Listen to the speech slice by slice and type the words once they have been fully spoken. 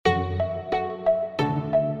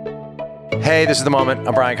Hey, this is The Moment.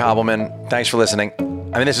 I'm Brian Koppelman. Thanks for listening.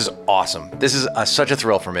 I mean, this is awesome. This is such a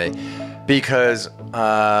thrill for me because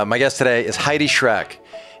my guest today is Heidi Schreck.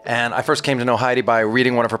 And I first came to know Heidi by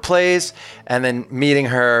reading one of her plays and then meeting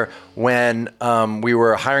her when we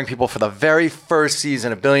were hiring people for the very first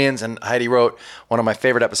season of Billions. And Heidi wrote one of my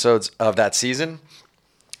favorite episodes of that season,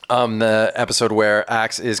 the episode where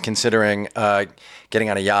Axe is considering getting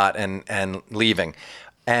on a yacht and leaving.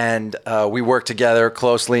 And we worked together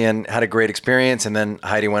closely and had a great experience. And then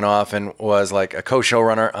Heidi went off and was like a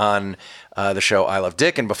co-showrunner on the show I Love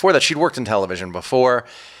Dick. And before that, she'd worked in television before,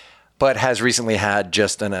 but has recently had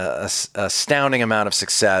just an astounding amount of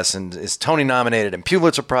success and is Tony nominated and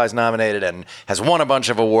Pulitzer Prize nominated and has won a bunch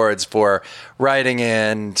of awards for writing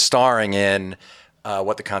in, starring in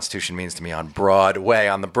What the Constitution Means to Me on Broadway.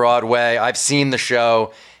 On the Broadway, I've seen the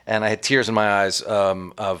show. And I had tears in my eyes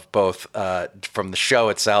of both from the show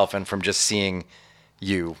itself and from just seeing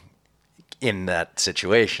you in that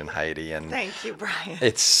situation, Heidi. And thank you, Brian.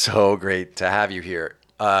 It's so great to have you here.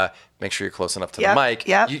 Make sure you're close enough to the mic.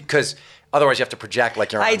 Yep. Because otherwise you have to project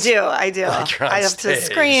like you're on I do. Like you're on I have stage. to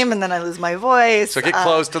scream and then I lose my voice. So get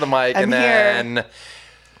close to the mic I'm and then... here.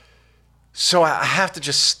 So I have to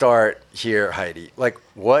just start here, Heidi. Like,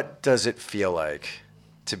 what does it feel like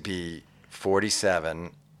to be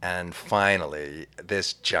 47 and finally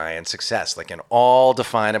this giant success? Like, in all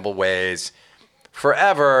definable ways,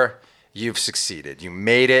 forever, you've succeeded. You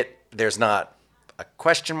made it. There's not a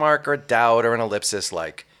question mark or a doubt or an ellipsis,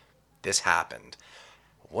 like, this happened.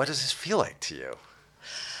 What does this feel like to you?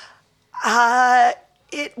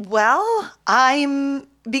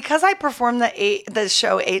 Because I perform the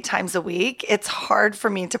show 8 times a week, it's hard for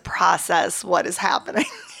me to process what is happening.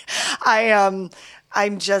 I'm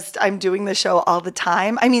doing the show all the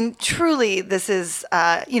time. I mean, truly, this is,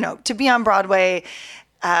 to be on Broadway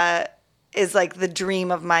is like the dream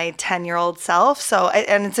of my 10-year-old self.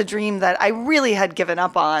 And it's a dream that I really had given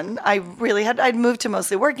up on. I'd moved to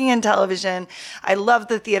mostly working in television. I loved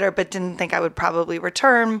the theater, but didn't think I would probably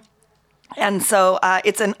return. And so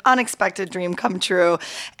it's an unexpected dream come true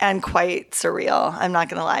and quite surreal. I'm not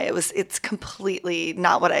going to lie. It's completely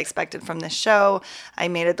not what I expected from this show. I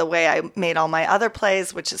made it the way I made all my other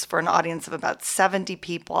plays, which is for an audience of about 70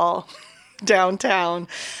 people downtown.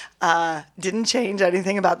 Didn't change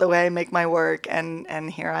anything about the way I make my work. And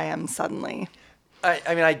here I am suddenly.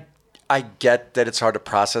 I get that it's hard to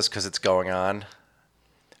process because it's going on.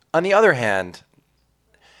 On the other hand,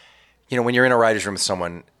 when you're in a writer's room with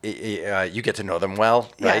someone, you get to know them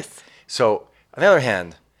well, right? Yes. So, on the other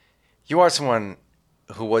hand, you are someone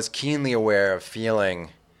who was keenly aware of feeling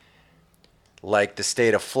like the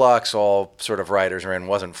state of flux all sort of writers are in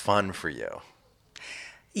wasn't fun for you.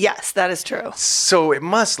 Yes, that is true. So it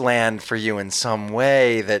must land for you in some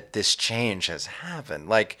way that this change has happened.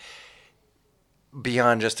 Like,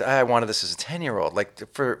 beyond just, I wanted this as a 10-year-old.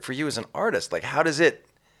 Like, for you as an artist, like, how does it...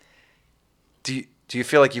 Do you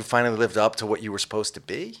feel like you finally lived up to what you were supposed to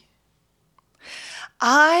be?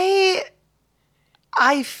 I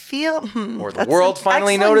feel... Or the world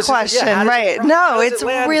finally notices? Question, yeah, right. No, it's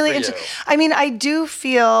really interesting. I mean, I do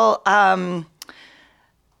feel... I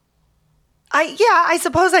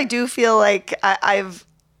suppose I do feel like I've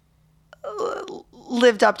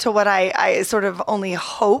lived up to what I sort of only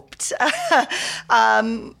hoped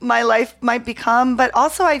my life might become. But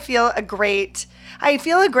also I feel a great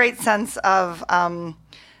sense of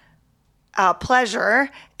pleasure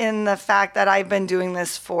in the fact that I've been doing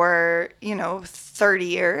this for, 30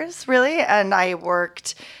 years, really. And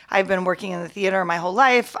I've been working in the theater my whole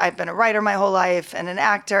life. I've been a writer my whole life and an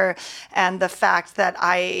actor. And the fact that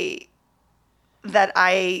I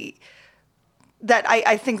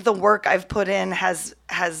think the work I've put in has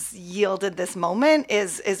yielded this moment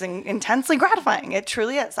is intensely gratifying. It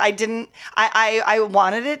truly is. I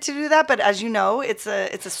wanted it to do that, but as you know, it's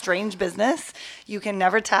a strange business. You can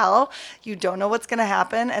never tell. You don't know what's going to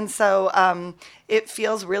happen, and so it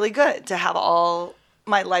feels really good to have all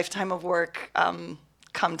my lifetime of work come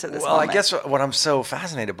to this moment. Well, I guess what I'm so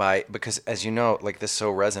fascinated by, because as you know, like this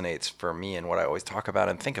so resonates for me and what I always talk about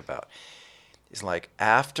and think about, is like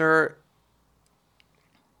after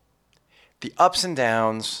the ups and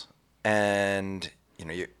downs, and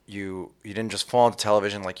you didn't just fall into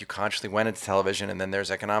television, like you consciously went into television, and then there's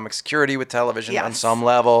economic security with television on some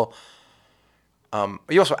level.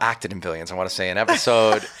 You also acted in Billions, I want to say, in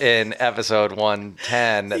episode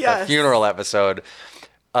 110, the funeral episode.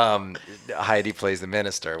 Heidi plays the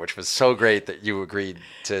minister, which was so great that you agreed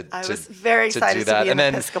to. I was very excited do that. to be And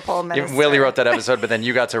an then Episcopal minister. Willie wrote that episode, but then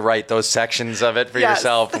you got to write those sections of it for Yes.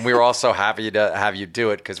 yourself, and we were all so happy to have you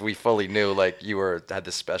do it because we fully knew like you had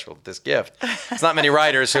this gift. It's not many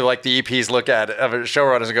writers who like the EPs look at of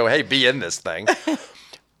showrunners and go, "Hey, be in this thing."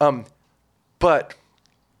 But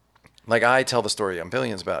like I tell the story on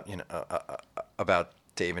Billions about about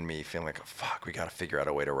Dave and me feeling like, fuck, we got to figure out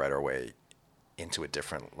a way to write our way into a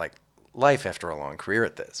different like life after a long career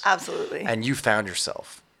at this. Absolutely. And you found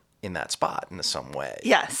yourself in that spot in some way.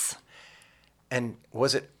 Yes. And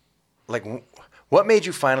was it like, what made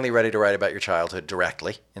you finally ready to write about your childhood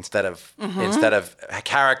directly instead of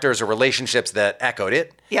characters or relationships that echoed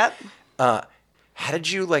it? Yep. How did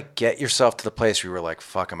you like get yourself to the place where you were like,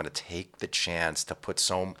 fuck, I'm going to take the chance to put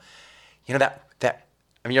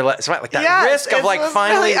I mean, you're like, that risk of like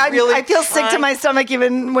finally really I feel sick to my stomach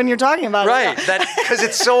even when you're talking about right, it. Right, because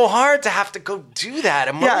it's so hard to have to go do that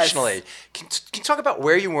emotionally. Yes. Can you talk about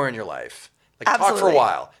where you were in your life? Like Absolutely. talk for a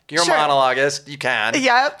while. You're Sure. a monologuist. You can.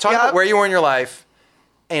 Yep. Talk about where you were in your life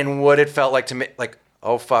and what it felt like to me. Like,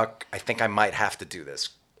 oh, fuck, I think I might have to do this.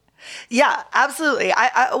 Yeah, absolutely.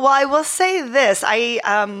 I will say this.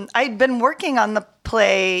 I'd been working on the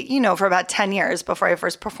play, for about 10 years before I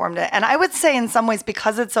first performed it. And I would say in some ways,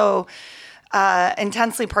 because it's so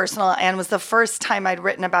intensely personal and was the first time I'd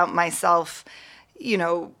written about myself,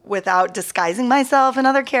 without disguising myself in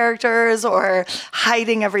other characters or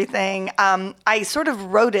hiding everything, I sort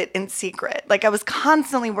of wrote it in secret. Like I was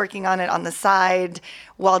constantly working on it on the side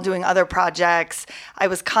while doing other projects.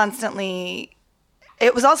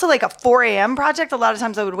 It was also like a 4 a.m. project. A lot of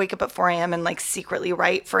times I would wake up at 4 a.m. and like secretly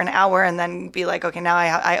write for an hour and then be like, okay, now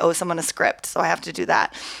I owe someone a script, so I have to do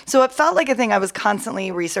that. So it felt like a thing I was constantly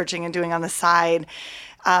researching and doing on the side.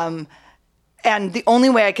 And the only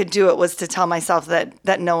way I could do it was to tell myself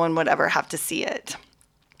that no one would ever have to see it.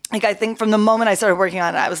 Like, I think from the moment I started working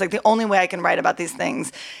on it, I was like, the only way I can write about these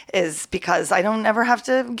things is because I don't ever have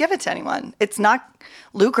to give it to anyone. It's not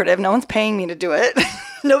lucrative. No one's paying me to do it.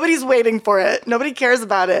 Nobody's waiting for it. Nobody cares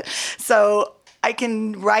about it. So I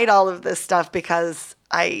can write all of this stuff because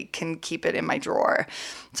I can keep it in my drawer.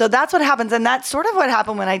 So that's what happens. And that's sort of what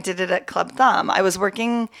happened when I did it at Club Thumb. I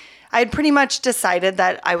had pretty much decided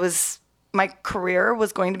that my career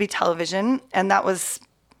was going to be television. And that was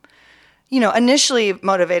initially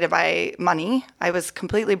motivated by money. I was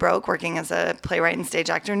completely broke working as a playwright and stage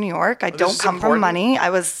actor in New York. I don't come from money.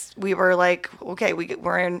 We were like, okay,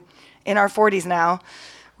 we're in our 40s now.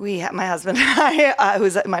 My husband and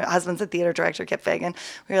I, my husband's a theater director, Kip Fagan.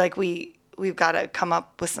 We were like, we've got to come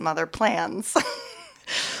up with some other plans,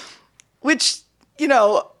 which,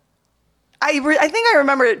 I think I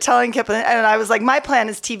remember telling Kip, and I was like, my plan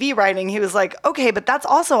is TV writing. He was like, okay, but that's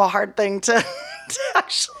also a hard thing to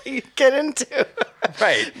actually get into.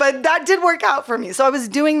 Right. But that did work out for me. So I was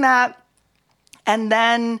doing that. And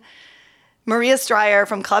then Maria Stryer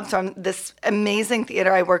from Club Thumb, this amazing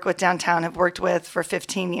theater I work with downtown, have worked with for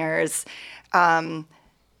 15 years.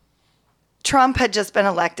 Trump had just been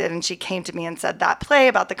elected, and she came to me and said, that play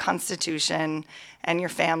about the Constitution and your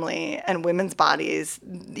family and women's bodies,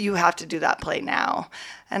 you have to do that play now.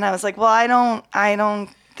 And I was like, well, I don't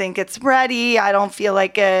think it's ready. I don't feel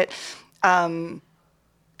like it.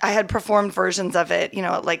 I had performed versions of it,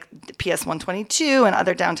 at like PS 122 and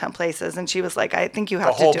other downtown places. And she was like, I think you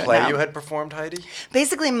have to do it now. The whole play you had performed, Heidi?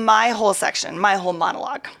 Basically, my whole section, my whole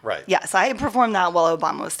monologue. Right. Yes, I had performed that while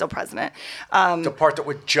Obama was still president. The part that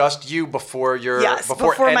was just you before your... Yes,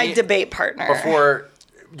 before my debate partner. Before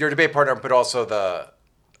your debate partner, but also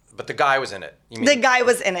But the guy was in it. You mean, the guy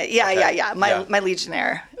was in it. Yeah, okay. yeah. My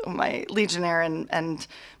legionnaire. And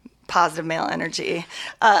positive male energy.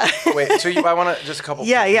 Wait, so I want to just a couple.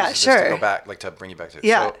 Yeah, sure. Just to go back, like to bring you back to it.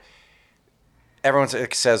 Yeah. So everyone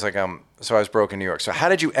says like so I was broke in New York. So how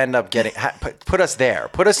did you end up getting? Put us there.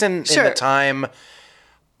 Put us in the time.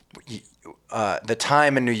 The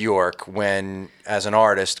time in New York when, as an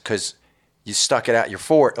artist, because you stuck it out. You're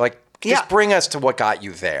for like. Just bring us to what got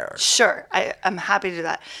you there. Sure, I'm happy to do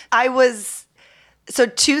that. So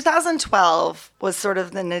 2012 was sort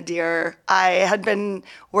of the nadir. I had been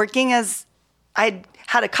working I'd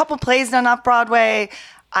had a couple plays done off Broadway.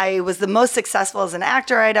 I was the most successful as an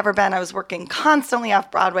actor I'd ever been. I was working constantly off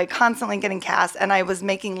Broadway, constantly getting cast, and I was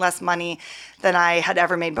making less money than I had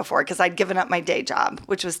ever made before because I'd given up my day job,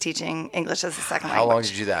 which was teaching English as a second language. How long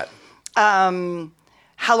did you do that?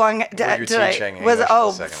 How long did I? English as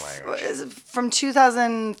a second language? From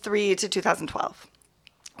 2003 to 2012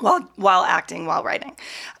 while acting, while writing.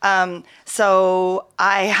 So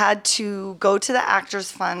I had to go to the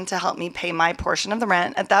Actors Fund to help me pay my portion of the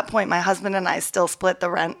rent. At that point, my husband and I still split the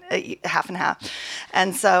rent half and half.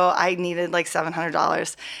 And so I needed like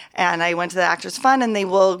 $700. And I went to the Actors Fund, and they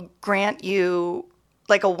will grant you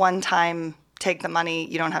like a one-time, take the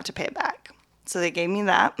money, you don't have to pay it back. So they gave me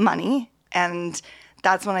that money, and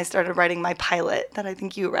that's when I started writing my pilot that I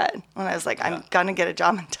think you read, when I was like, I'm going to get a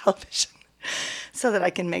job on television so that I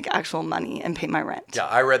can make actual money and pay my rent. Yeah,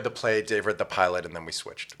 I read the play, Dave read the pilot, and then we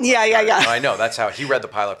switched. Yeah. I know, that's how he read the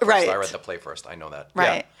pilot first. Right. I read the play first. I know that.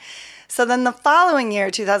 Right. Yeah. So then the following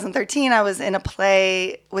year, 2013, I was in a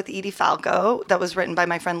play with Edie Falco that was written by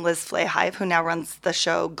my friend Liz Flahive, who now runs the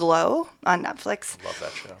show Glow on Netflix. Love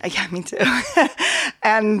that show. Yeah, me too.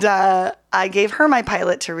 And I gave her my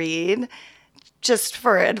pilot to read just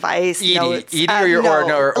for advice. Edie notes.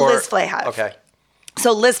 or Liz Flahive. Okay.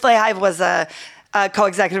 So Liz Flahive was a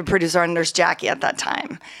co-executive producer on Nurse Jackie at that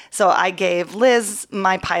time. So I gave Liz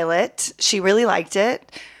my pilot. She really liked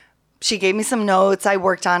it. She gave me some notes. I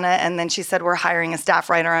worked on it. And then she said, we're hiring a staff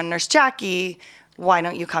writer on Nurse Jackie. Why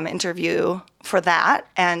don't you come interview for that?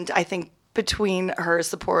 And I think between her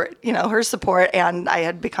support, and I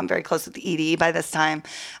had become very close with Edie by this time,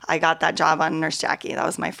 I got that job on Nurse Jackie. That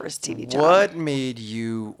was my first TV job. What made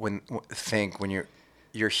you think when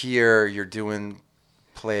you're here, you're doing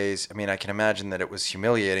plays? I mean, I can imagine that it was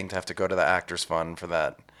humiliating to have to go to the Actors Fund for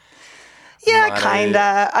that. Yeah,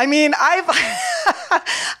 kinda. I mean,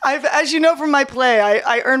 I've, as you know from my play,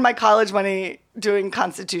 I earned my college money doing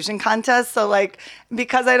Constitution contests. So like,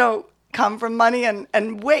 because I don't come from money and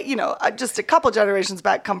just a couple generations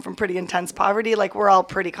back come from pretty intense poverty, like we're all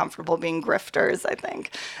pretty comfortable being grifters, I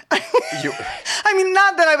think. I mean,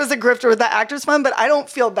 not that I was a grifter with the Actors Fund, but I don't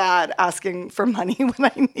feel bad asking for money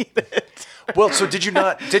when I need it. Well, so did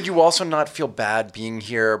you also not feel bad being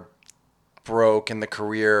here broke in the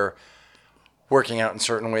career, working out in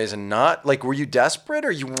certain ways and not? Like, were you desperate,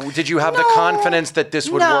 or did you have the confidence that this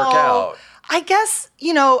would work out? I guess,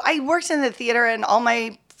 I worked in the theater, and all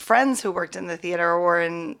my friends who worked in the theater were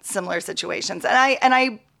in similar situations. And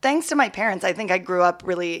I thanks to my parents, I think I grew up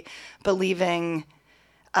really believing,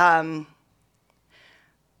 I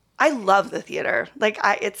love the theater. Like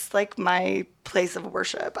it's like my place of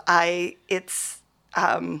worship. I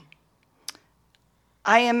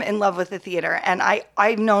am in love with the theater, and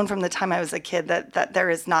I've known from the time I was a kid that there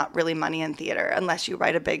is not really money in theater unless you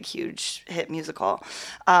write a big, huge hit musical.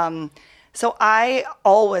 So I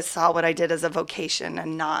always saw what I did as a vocation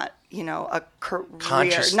and not, a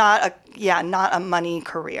career, not a money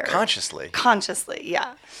career. Consciously,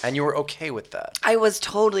 yeah. And you were okay with that? I was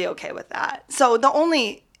totally okay with that. So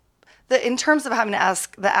in terms of having to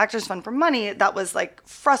ask the Actors Fund for money, that was like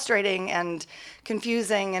frustrating and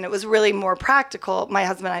confusing, and it was really more practical. My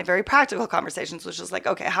husband and I had very practical conversations, which was like,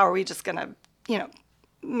 okay, how are we just gonna,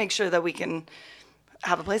 make sure that we can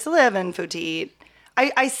have a place to live and food to eat?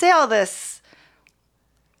 I say all this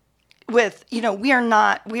with, we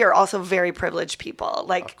are also very privileged people.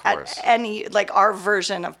 Like our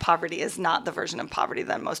version of poverty is not the version of poverty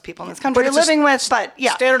that most people in this country are living with. But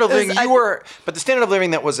yeah, standard of living. But the standard of living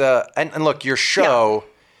that was and look, your show. Yeah.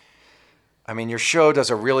 I mean, your show does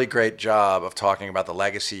a really great job of talking about the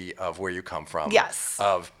legacy of where you come from. Yes.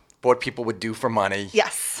 Of what people would do for money.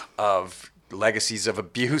 Yes. Of legacies of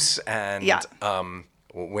abuse and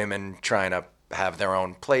women trying to have their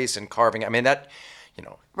own place in carving. I mean, that,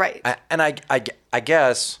 Right. And I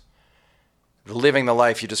guess living the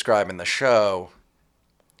life you describe in the show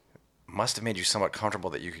must have made you somewhat comfortable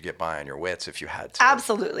that you could get by on your wits if you had to.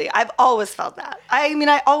 Absolutely. I've always felt that. I mean,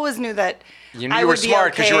 I always knew that you were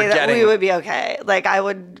smart because you were getting... we would be okay. Like, I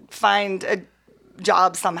would find a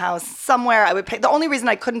job somehow, somewhere. I would pay. The only reason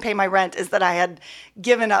I couldn't pay my rent is that I had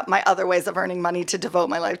given up my other ways of earning money to devote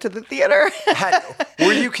my life to the theater.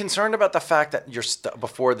 Were you concerned about the fact that you're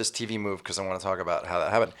before this TV move? Because I want to talk about how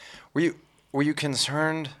that happened. Were you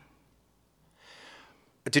concerned?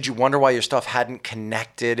 Did you wonder why your stuff hadn't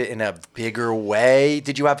connected in a bigger way?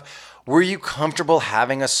 Were you comfortable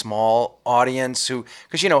having a small audience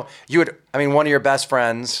because one of your best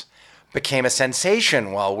friends became a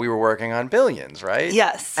sensation while we were working on Billions, right?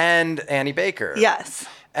 Yes. And Annie Baker. Yes.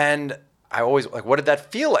 And I always, what did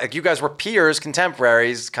that feel like? You guys were peers,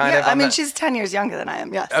 contemporaries, kind of. I mean, she's 10 years younger than I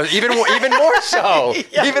am, yes. Even more so.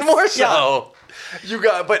 Yes. Even more so.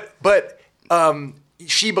 Yeah. But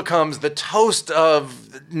she becomes the toast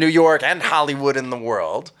of New York and Hollywood in the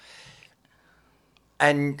world.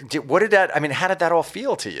 And how did that all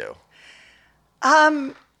feel to you?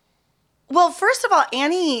 Well, first of all,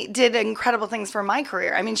 Annie did incredible things for my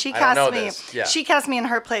career. I mean, she I don't know cast me. this. Yeah. She cast me in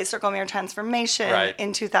her play Circle Mirror Transformation Right.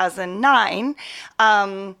 in 2009,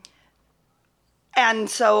 and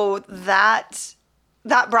so that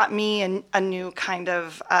brought me a new kind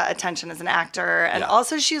of attention as an actor. And Yeah.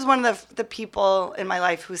 also, she's one of the people in my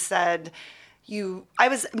life who said, I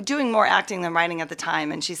was doing more acting than writing at the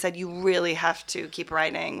time, and she said, you really have to keep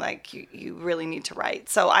writing. Like, you really need to write.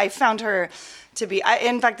 So I found her to be,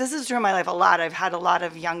 in fact, this is true in my life a lot. I've had a lot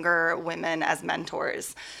of younger women as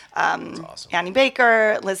mentors. That's awesome. Annie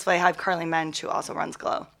Baker, Liz Flahive, Carly Mensch, who also runs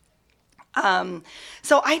Glow.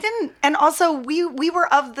 So I didn't, and also we were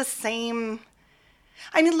of the same.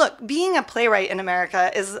 I mean, look, being a playwright in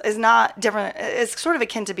America is not different. It's sort of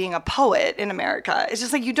akin to being a poet in America. It's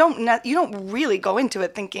just like you don't really go into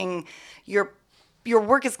it thinking your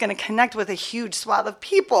work is going to connect with a huge swath of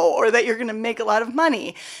people or that you're going to make a lot of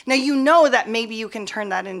money. Now, you know that maybe you can turn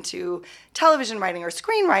that into television writing or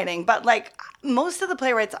screenwriting, but like most of the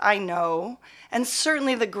playwrights I know, and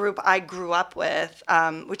certainly the group I grew up with,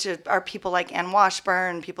 which are people like Ann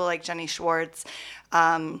Washburn, people like Jenny Schwartz,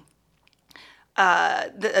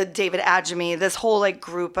 David Adjemi, this whole like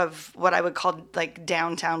group of what I would call like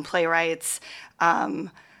downtown playwrights, I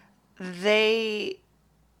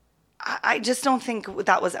just don't think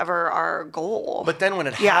that was ever our goal. But then when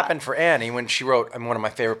it happened for Annie, when she wrote, one of my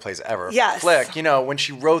favorite plays ever, Yes. Flick, when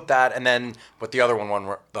she wrote that, and then what the other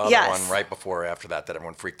one Yes. right before or after that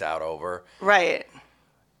everyone freaked out over. Right.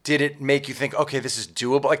 Did it make you think, okay, this is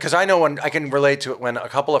doable? Because I know when I can relate to it when a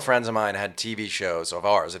couple of friends of mine had TV shows of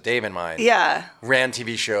ours, of Dave and mine, ran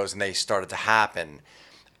TV shows and they started to happen.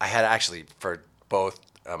 I had actually for both,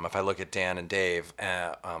 if I look at Dan and Dave,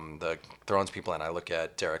 the Thrones people, and I look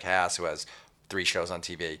at Derek Haas, who has 3 shows on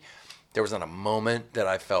TV, there was not a moment that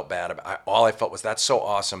I felt bad about. All I felt was, that's so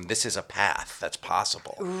awesome. This is a path that's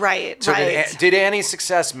possible. Right, so right. Did Annie's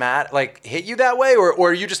success, Matt, like hit you that way?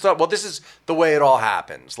 Or you just thought, well, this is the way it all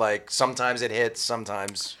happens. Like sometimes it hits,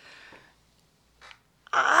 sometimes.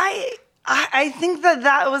 I think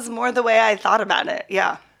that was more the way I thought about it.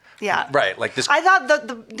 Yeah. Yeah. Right. Like this. I thought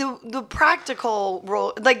the practical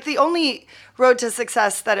role, like the only road to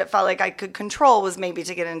success that it felt like I could control was maybe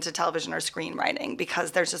to get into television or screenwriting,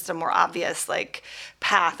 because there's just a more obvious like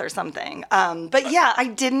path or something. But yeah, I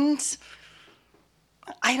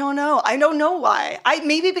don't know. I don't know why.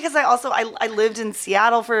 Maybe because I lived in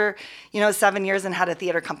Seattle for 7 years and had a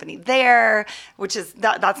theater company there, which is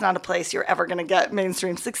that's not a place you're ever going to get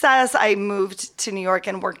mainstream success. I moved to New York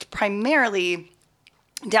and worked primarily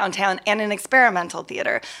downtown and in experimental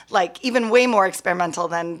theater, like even way more experimental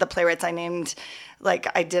than the playwrights I named. Like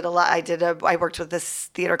I did a lot. I worked with this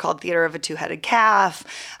theater called Theater of a Two-Headed Calf.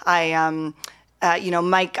 Mike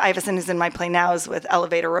Iveson, who's in my play now, is with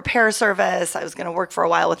Elevator Repair Service. I was going to work for a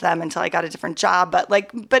while with them until I got a different job.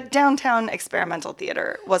 But downtown experimental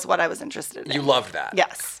theater was what I was interested in. You loved that.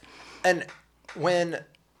 Yes. And when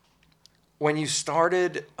you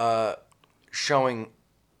started showing,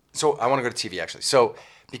 so I want to go to TV actually. So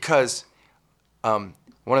because one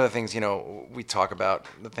of the things we talk about,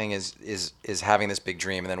 the thing is having this big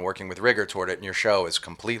dream and then working with rigor toward it. And your show is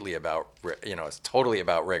completely about it's totally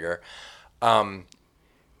about rigor. And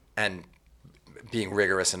being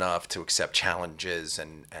rigorous enough to accept challenges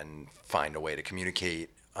and find a way to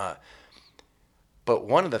communicate. But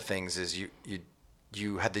one of the things is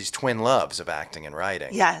you had these twin loves of acting and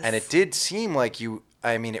writing. Yes. And it did seem like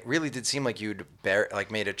it really did seem like you'd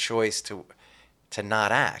made a choice to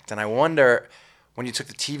not act. And I wonder, when you took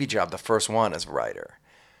the TV job, the first one as a writer,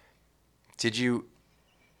 did you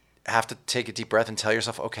have to take a deep breath and tell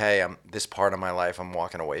yourself, okay, this part of my life I'm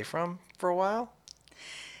walking away from for a while?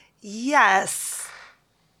 Yes.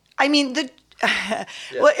 I mean,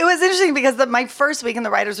 well, it was interesting because my first week in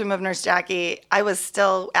the writer's room of Nurse Jackie, I was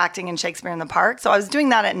still acting in Shakespeare in the Park. So I was doing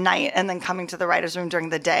that at night and then coming to the writer's room during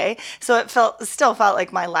the day. So it still felt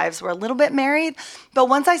like my lives were a little bit married. But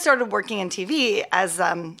once I started working in TV, as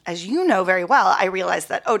you know very well, I realized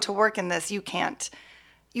that, to work in this, you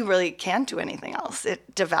really can't do anything else.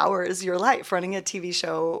 It devours your life. Running a TV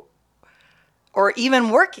show or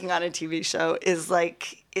even working on a TV show is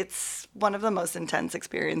like, it's one of the most intense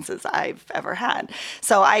experiences I've ever had.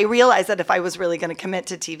 So I realized that if I was really going to commit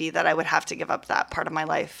to TV, that I would have to give up that part of my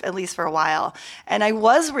life, at least for a while. And I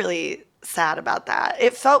was really sad about that.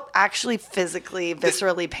 It felt actually physically,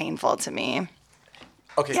 viscerally painful to me.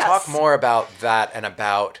 Okay, Yes. Talk more about that and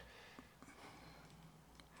about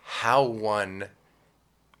how one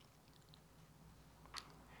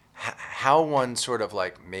sort of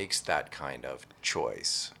like makes that kind of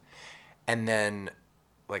choice and then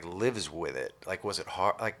like lives with it. Like, was it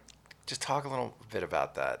hard? Like, Just talk a little bit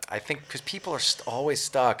about that. I think because people are always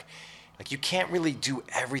stuck. Like, you can't really do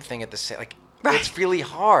everything at the same. Like, Right. It's really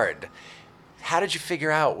hard. How did you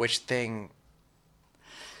figure out which thing?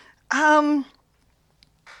 I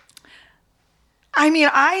mean,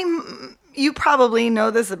 you probably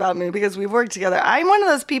know this about me because we've worked together. I'm one of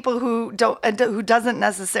those people who doesn't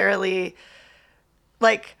necessarily,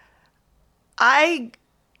 like, I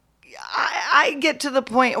get to the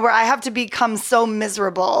point where I have to become so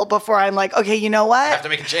miserable before I'm like, okay, you know what? I have to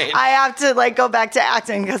make a change. I have to like go back to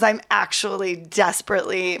acting because I'm actually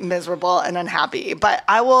desperately miserable and unhappy. But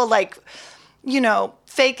I will like,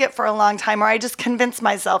 fake it for a long time, or I just convince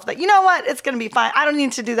myself that, you know what, it's going to be fine. I don't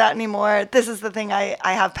need to do that anymore. This is the thing I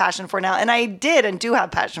have passion for now. And I did and do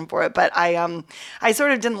have passion for it, but I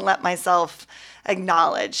sort of didn't let myself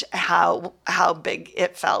acknowledge how big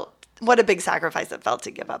it felt, what a big sacrifice it felt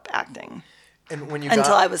to give up acting. And when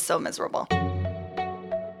until I was so miserable.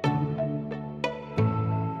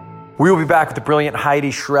 We will be back with the brilliant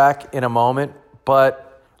Heidi Schreck in a moment,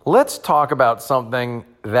 but let's talk about something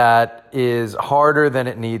that is harder than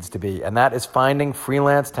it needs to be, and that is finding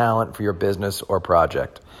freelance talent for your business or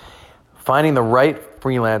project. Finding the right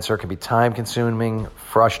freelancer can be time-consuming,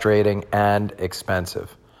 frustrating, and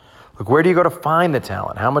expensive. Look, where do you go to find the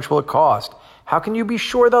talent? How much will it cost? How can you be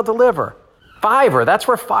sure they'll deliver? Fiverr, that's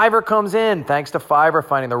where Fiverr comes in. Thanks to Fiverr,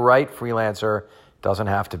 finding the right freelancer doesn't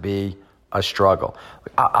have to be a struggle.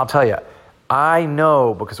 I'll tell you, I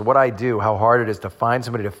know because of what I do, how hard it is to find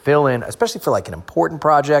somebody to fill in, especially for like an important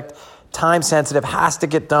project, time sensitive, has to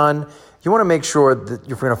get done. You want to make sure that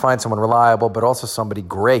you're going to find someone reliable, but also somebody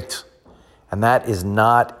great. And that is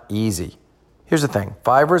not easy. Here's the thing.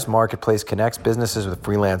 Fiverr's marketplace connects businesses with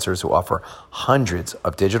freelancers who offer hundreds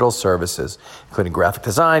of digital services, including graphic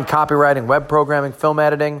design, copywriting, web programming, film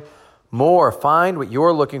editing, more. Find what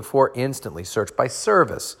you're looking for instantly. Search by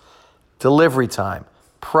service, delivery time,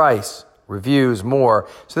 price, reviews, more,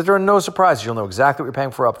 so that there are no surprises. You'll know exactly what you're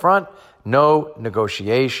paying for up front. No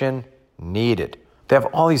negotiation needed. They have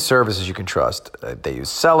all these services you can trust. They use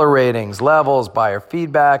seller ratings, levels, buyer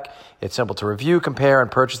feedback. It's simple to review, compare, and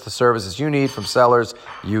purchase the services you need from sellers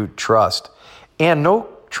you trust. And no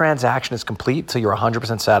transaction is complete until you're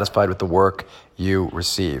 100% satisfied with the work you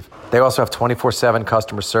receive. They also have 24/7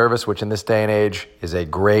 customer service, which in this day and age is a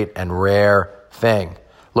great and rare thing.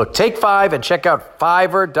 Look, take 5 and check out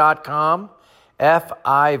Fiverr.com,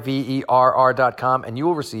 Fiverr.com, and you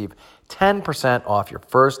will receive 10% off your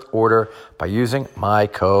first order by using my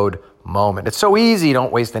code MOMENT. It's so easy.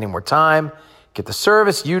 Don't waste any more time. Get the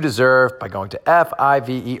service you deserve by going to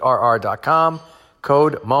Fiverr.com,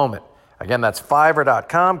 code MOMENT. Again, that's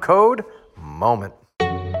Fiverr.com, code MOMENT.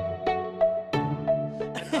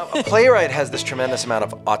 A playwright has this tremendous amount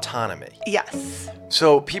of autonomy. Yes.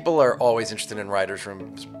 So people are always interested in writers'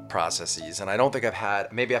 room processes, and I don't think I've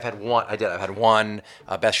had one. I've had one.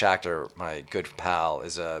 Beth Schachter, my good pal,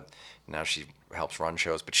 now she helps run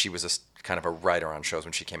shows, but she was kind of a writer on shows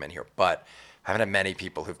when she came in here. But I haven't had many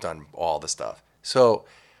people who've done all the stuff. So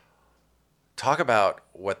talk about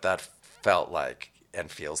what that felt like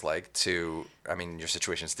and feels like your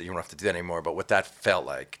situation is that you don't have to do that anymore, but what that felt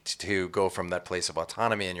like to go from that place of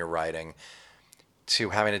autonomy in your writing to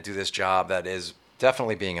having to do this job that is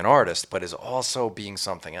definitely being an artist, but is also being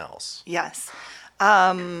something else. Yes.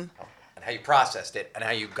 And how you processed it and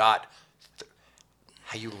how you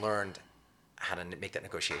how you learned how to make that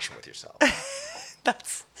negotiation with yourself.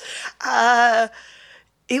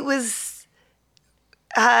 It was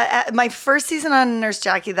my first season on Nurse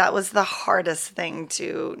Jackie. That was the hardest thing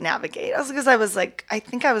to navigate. Because I was like, I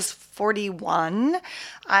think I was 41.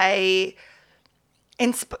 The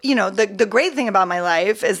great thing about my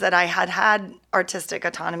life is that I had artistic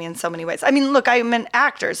autonomy in so many ways. I mean, look, I'm an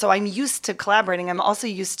actor, so I'm used to collaborating. I'm also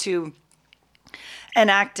used to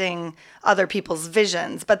enacting other people's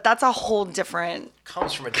visions, but that's a whole different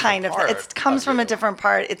comes from a different part. It comes from a different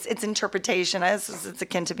part. It's interpretation. It's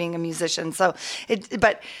akin to being a musician. So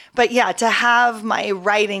but yeah, to have my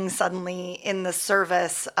writing suddenly in the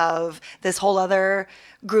service of this whole other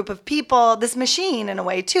group of people, this machine in a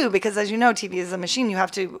way too, because as you know, TV is a machine.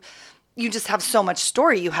 You just have so much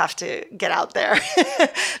story you have to get out there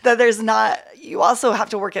that you also have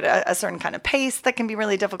to work at a certain kind of pace that can be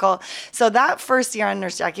really difficult. So that first year on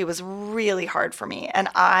Nurse Jackie was really hard for me. And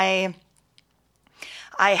I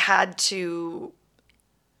had to,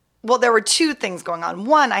 there were two things going on.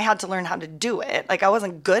 One, I had to learn how to do it. Like I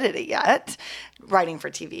wasn't good at it yet, writing for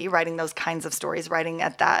TV, writing those kinds of stories, writing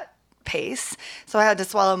at that pace. So I had to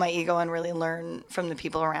swallow my ego and really learn from the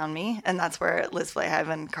people around me. And that's where Liz Flahive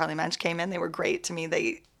and Carly Mensch came in. They were great to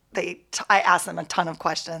me. I asked them a ton of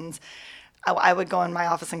questions. I would go in my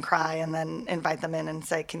office and cry and then invite them in and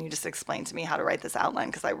say, can you just explain to me how to write this outline?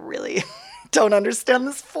 Because I really don't understand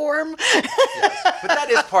this form. Yes. But that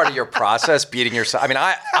is part of your process, beating yourself. I mean,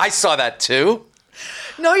 I saw that too.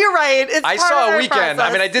 No, you're right. I saw a weekend. Process.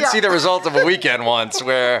 I mean, I did see the result of a weekend once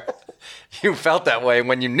where you felt that way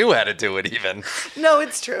when you knew how to do it even. No,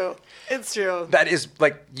 it's true. It's true. That is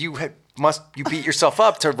like you beat yourself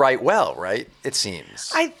up to write well, right? It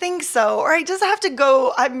seems. I think so. Or I just have to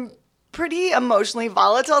go. I'm pretty emotionally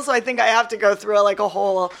volatile, so I think I have to go through a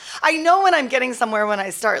whole. I know when I'm getting somewhere when I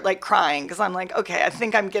start crying because I'm like, okay, I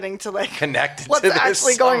think I'm getting to connected what's to this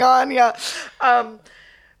actually going on. Yeah.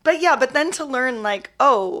 But then to learn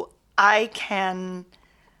I can.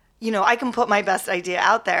 I can put my best idea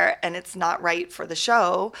out there and it's not right for the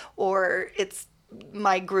show, or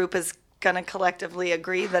my group is going to collectively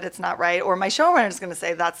agree that it's not right, or my showrunner is going to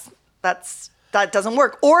say that doesn't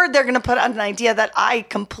work, or they're going to put out an idea that I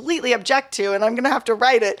completely object to and I'm going to have to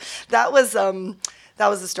write it. That was a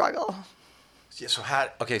struggle. Yeah,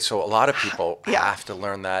 so a lot of people have to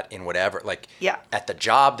learn that in whatever, at the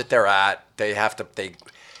job that they're at, they have to,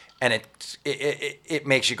 and it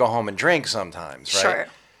makes you go home and drink sometimes, right? Sure.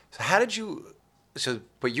 So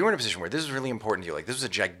but you were in a position where this is really important to you. This was a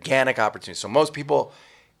gigantic opportunity. So most people,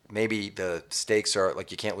 maybe the stakes are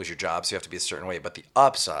you can't lose your job, so you have to be a certain way. But the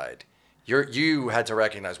upside, you had to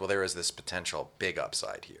recognize, well, there is this potential big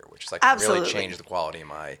upside here, which is Absolutely. really change the quality of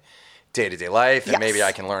my day-to-day life, and maybe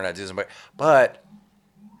I can learn how to do something. But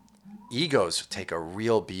egos take a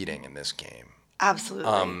real beating in this game.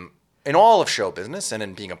 Absolutely. In all of show business and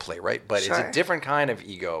in being a playwright, but Sure. it's a different kind of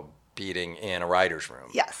ego beating in a writer's room.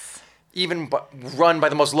 Yes. Even run by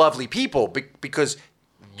the most lovely people, because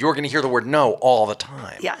you're going to hear the word no all the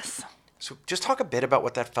time. Yes. So just talk a bit about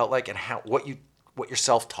what that felt like and what your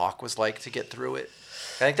self-talk was like to get through it.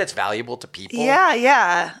 I think that's valuable to people.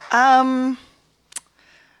 Yeah.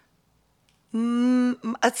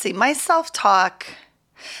 Let's see. My self-talk,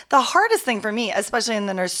 the hardest thing for me, especially in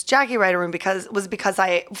the Nurse Jackie writer room, because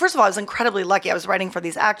I was incredibly lucky. I was writing for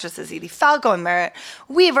these actresses, Edie Falco and Merritt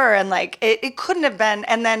Weaver, and it couldn't have been.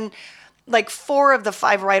 And then 4 of the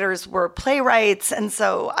 5 writers were playwrights, and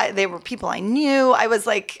so they were people I knew. I was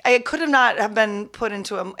I could not have been put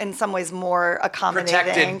into in some ways more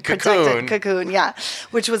accommodating, protected cocoon, yeah,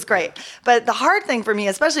 which was great. But the hard thing for me,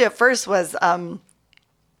 especially at first, was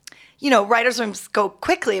writers' rooms go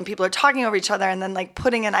quickly and people are talking over each other, and then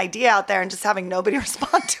putting an idea out there and just having nobody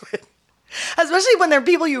respond to it, especially when they're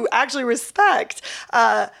people you actually respect.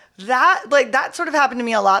 That sort of happened to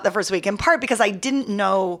me a lot the first week, in part because I didn't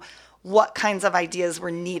know what kinds of ideas were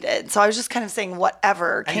needed. So I was just kind of saying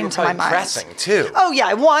whatever came to my mind. Pressing too. Oh yeah,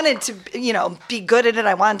 I wanted to, be good at it.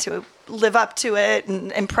 I wanted to live up to it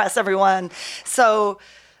and impress everyone. So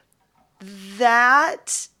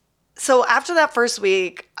after that first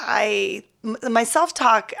week, my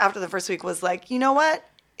self-talk after the first week was you know what?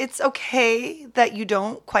 It's okay that you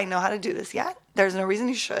don't quite know how to do this yet. There's no reason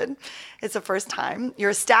you should. It's the first time. You're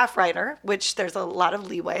a staff writer, which there's a lot of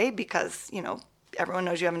leeway because, everyone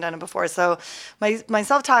knows you haven't done it before. So my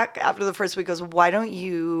self-talk after the first week was, why don't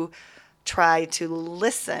you try to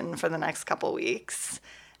listen for the next couple weeks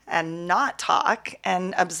and not talk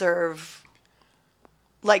and observe,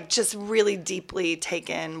 just really deeply take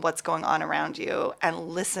in what's going on around you and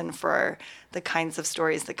listen for the kinds of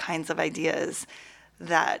stories, the kinds of ideas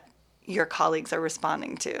that your colleagues are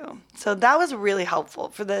responding to. So that was really helpful.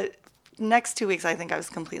 For the next 2 weeks, I think I was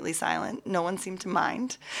completely silent. No one seemed to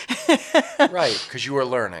mind. Right, because you were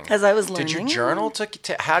learning. As I was learning. Did you journal?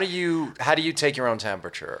 How do you take your own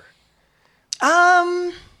temperature?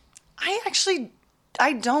 I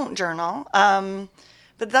don't journal.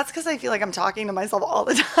 But that's because I feel like I'm talking to myself all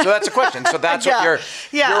the time. So that's a question. So that's what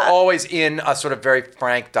you're always in a sort of very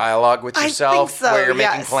frank dialogue with yourself, I think so, where you're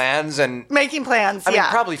making plans and making plans. I mean,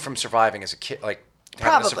 probably from surviving as a kid,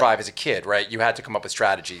 having to survive as a kid, right? You had to come up with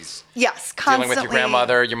strategies. Yes, constantly. Dealing with your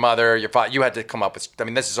grandmother, your mother, your father. You had to come up with. I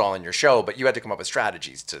mean, this is all in your show, but you had to come up with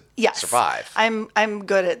strategies to survive. I'm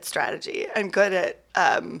good at strategy. I'm good at.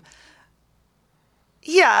 I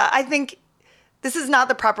think this is not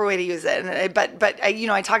the proper way to use it, but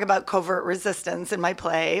I talk about covert resistance in my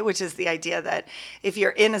play, which is the idea that if you're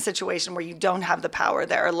in a situation where you don't have the power,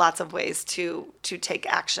 there are lots of ways to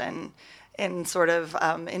take action in sort of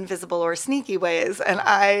invisible or sneaky ways. And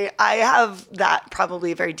I have that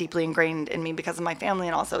probably very deeply ingrained in me because of my family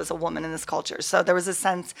and also as a woman in this culture. So there was a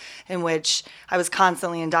sense in which I was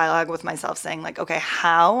constantly in dialogue with myself saying okay,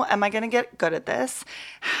 how am I going to get good at this?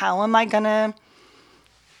 How am I going to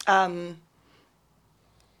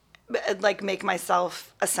like make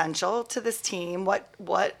myself essential to this team? What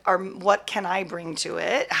can I bring to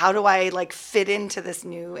it? How do I like fit into this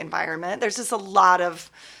new environment? There's just a lot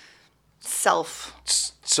of self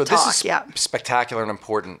So talk, this is spectacular and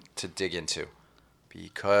important to dig into,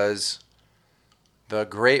 because the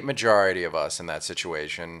great majority of us in that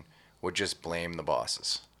situation would just blame the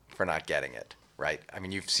bosses for not getting it, right? I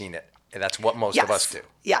mean, you've seen it. That's what most of us do.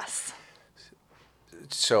 Yes.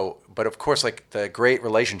 So, but of course, like the great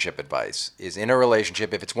relationship advice is, in a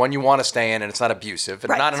relationship, if it's one you want to stay in and it's not abusive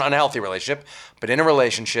and not an unhealthy relationship, but in a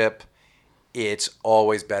relationship, it's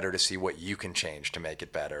always better to see what you can change to make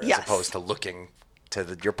it better, as opposed to looking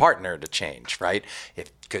to your partner to change, right?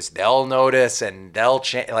 Because they'll notice and they'll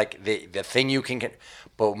change, like the thing you can get,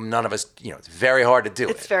 but none of us, it's very hard to do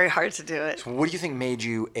it. It's very hard to do it. So what do you think made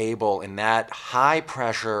you able, in that high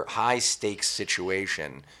pressure, high stakes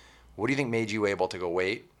situation, what do you think made you able to go,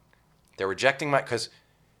 wait, they're rejecting my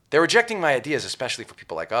ideas, especially for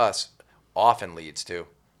people like us, often leads to,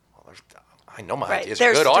 well, I know my ideas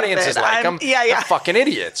are good. Stupid. Audiences like them. Yeah. They're fucking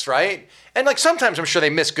idiots, right? And like sometimes I'm sure they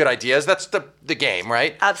miss good ideas. That's the game,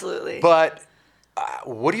 right? Absolutely. But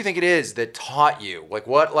what do you think it is that taught you, like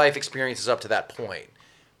what life experiences up to that point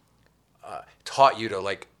taught you to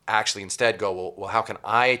like actually instead go, well, how can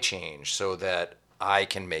I change so that I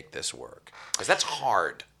can make this work? Because that's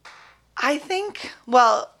hard. I think,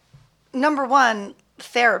 well, number one,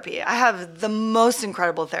 therapy. I have the most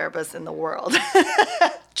incredible therapist in the world.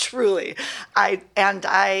 Truly. I at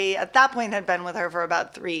that point had been with her for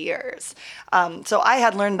about 3 years. So I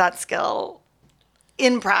had learned that skill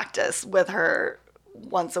in practice with her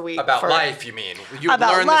once a week. About life, you mean? You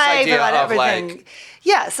about learned life, this idea about of everything. like...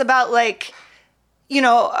 Yes, about like,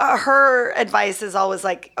 her advice is always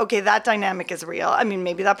like, okay, that dynamic is real. I mean,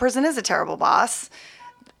 maybe that person is a terrible boss.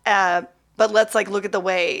 But let's like look at the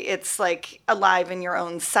way it's like alive in your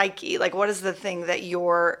own psyche. Like, what is the thing that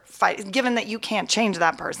you're fighting? Given that you can't change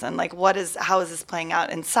that person, like how is this playing out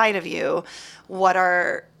inside of you? What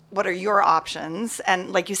are your options?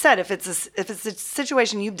 And like you said, if it's a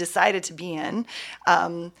situation you've decided to be in,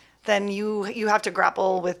 then you have to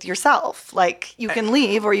grapple with yourself. Like you can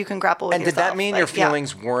leave or you can grapple with yourself. And did that mean your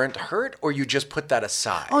feelings weren't hurt, or you just put that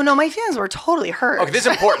aside? Oh no, my feelings were totally hurt. Okay, this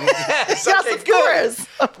is important. Yes, yes, of course.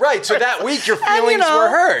 Right, so that week your feelings were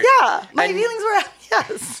hurt. Yeah, my feelings were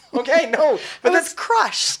yes. Okay, no, but that's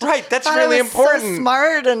crushed. Right, that's really important. So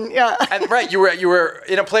smart and And right, you were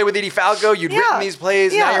in a play with Edie Falco. You'd written these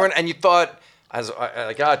plays. Now you're in, and you thought,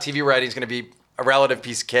 TV writing's going to be a relative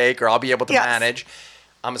piece of cake, or I'll be able to manage.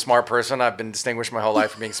 I'm a smart person. I've been distinguished my whole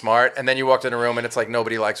life for being smart. And then you walked in a room and it's like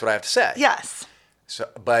nobody likes what I have to say. Yes.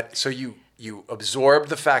 So you absorbed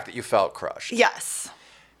the fact that you felt crushed. Yes.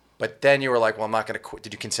 But then you were like, well, I'm not going to quit.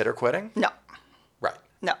 Did you consider quitting? No. Right.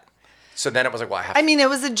 No. So then it was like, well, I have to. I mean, it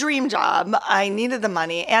was a dream job. I needed the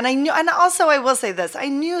money. And I knew, and also I will say this, I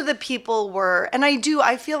knew that people were, and I feel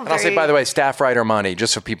very. And I'll say, by the way, staff writer money,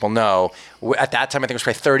 just so people know, at that time, I think it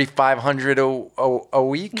was probably $3,500 a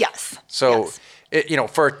week. Yes. So. Yes.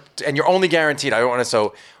 And you're only guaranteed. I don't want to.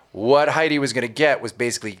 So what Heidi was going to get was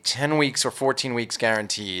basically 10 weeks or 14 weeks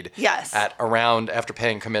guaranteed. Yes. At around, after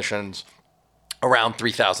paying commissions, around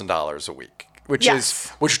 $3,000 a week, which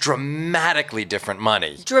is dramatically different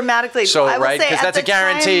money. Dramatically. So right, because that's a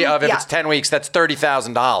guarantee of if it's 10 weeks, that's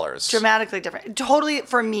 $30,000. Dramatically different. Totally,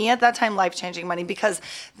 for me at that time, life-changing money, because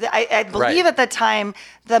I believe at that time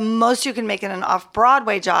the most you can make in an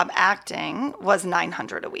off-Broadway job acting was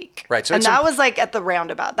 $900 a week. Right. So and that was like at the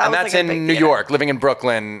Roundabout. That and was that's like a big in New theater. York, living in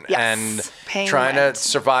Brooklyn, Yes. and Paying trying rent. to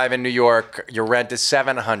survive in New York. Your rent is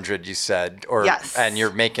 $700, you said, and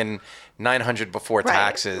you're making $900 before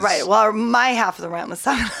taxes. Right. Well, my half of the rent was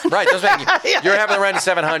 $700. Right. Your half of the rent is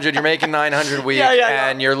 $700. You're making $900 a week,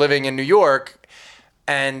 and you're living in New York,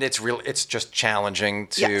 and it's just challenging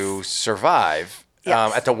to survive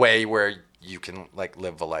at the way where you can like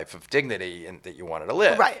live a life of dignity and that you wanted to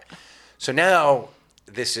live. Right. So now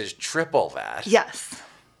this is triple that. Yes.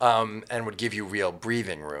 And would give you real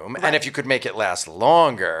breathing room. Right. And if you could make it last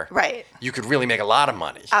longer, you could really make a lot of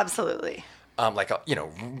money. Absolutely.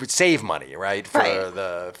 Save money, right, for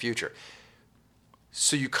the future.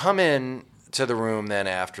 So you come in to the room then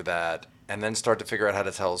after that and then start to figure out how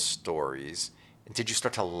to tell stories. Did you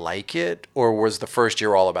start to like it, or was the first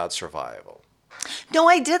year all about survival? No,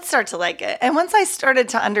 I did start to like it. And once I started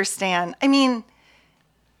to understand, I mean,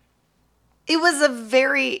 it was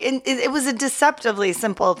a deceptively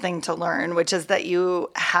simple thing to learn, which is that you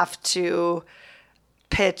have to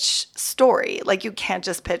pitch story. Like you can't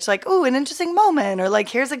just pitch like, oh, an interesting moment, or like,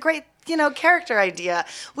 here's a great character idea,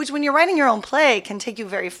 which when you're writing your own play can take you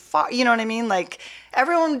very far. You know what I mean? Like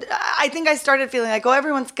I think I started feeling like, oh,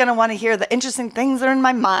 everyone's going to want to hear the interesting things that are in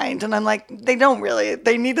my mind. And I'm like, they don't really,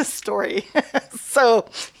 they need a story. So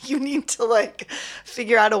you need to like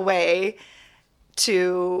figure out a way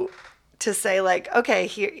to say like, okay,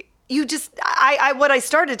 here, you just, what I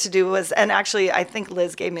started to do was, and actually I think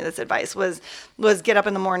Liz gave me this advice, was get up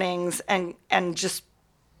in the mornings and just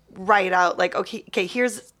write out like, okay,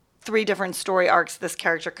 here's 3 different story arcs this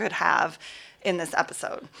character could have in this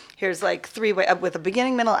episode. Here's like 3 with a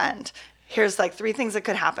beginning, middle, end. Here's like 3 things that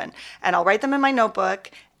could happen. And I'll write them in my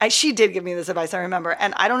notebook. She did give me this advice, I remember.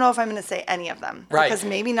 And I don't know if I'm going to say any of them. Right. Because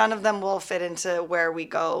maybe none of them will fit into where we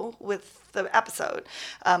go with the episode.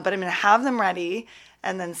 But I'm going to have them ready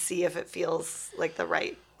and then see if it feels like the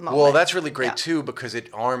right moment. Well, that's really great too, because it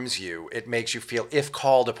arms you. It makes you feel, if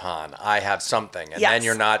called upon, I have something. And then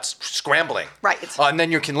you're not scrambling. Right. And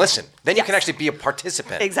then you can listen. Then you can actually be a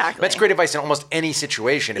participant. Exactly. That's great advice in almost any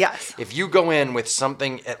situation. If you go in with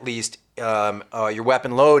something, at least your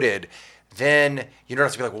weapon loaded, then you don't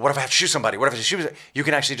have to be like, well, what if I have to shoot somebody? What if I have to shoot somebody? You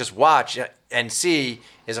can actually just watch and see,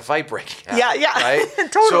 is a fight breaking out? Yeah. Right?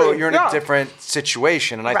 Totally. So you're in a different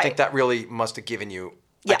situation. And I think that really must have given you,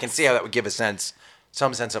 I Yes. can see how that would give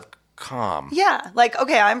some sense of calm. Yeah. Like,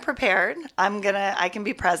 okay, I'm prepared. I can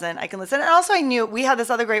be present. I can listen. And also I knew we had this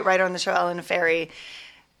other great writer on the show, Ellen Ferry.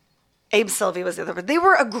 Abe Sylvie was the other, but they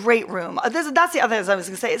were a great room. That's the other thing I was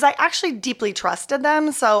going to say is I actually deeply trusted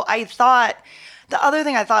them. So I thought, the other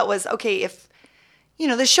thing I thought was, okay, if, the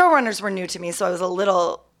showrunners were new to me, so I was a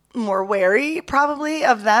little more wary probably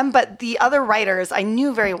of them, but the other writers I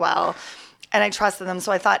knew very well and I trusted them.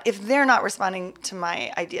 So I thought if they're not responding to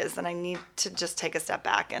my ideas, then I need to just take a step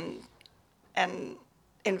back and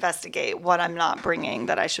investigate what I'm not bringing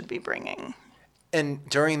that I should be bringing. And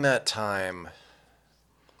during that time,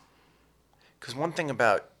 because one thing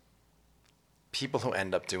about people who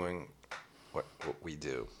end up doing what we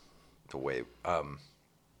do, the way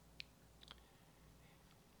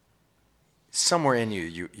somewhere in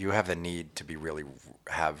you have the need to be really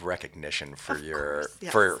have recognition for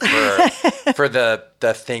for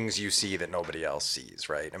the things you see that nobody else sees,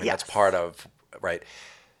 right? I mean, that's part of, right?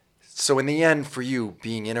 So in the end, for you,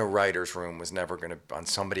 being in a writer's room was never going to, on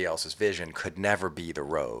somebody else's vision, could never be the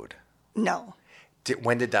road. No.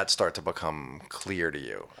 When did that start to become clear to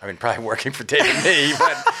you? I mean, probably working for Dave and me,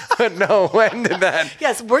 but no, when did that?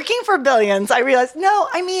 Yes, working for Billions, I realized, no,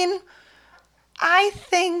 I mean, I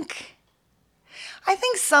think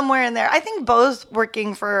somewhere in there, I think both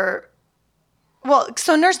working for,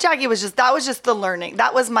 so Nurse Jackie was just the learning.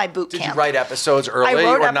 That was my boot camp. Did you write episodes early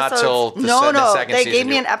not till the second they season? gave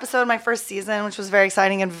me an episode in my first season, which was very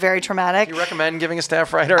exciting and very traumatic. Do you recommend giving a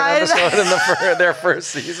staff writer an episode in their first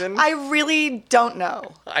season? I really don't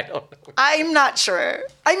know. I don't know. I'm not sure.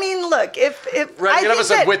 I mean, look, if right, an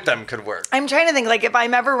episode with them could work. I'm trying to think, like, if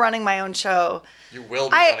I'm ever running my own show. You will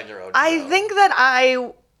be running your own show. I think that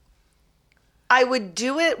I would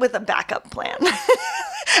do it with a backup plan.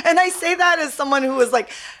 And I say that as someone who was like,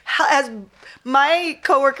 as my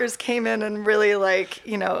coworkers came in and really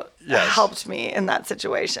helped me in that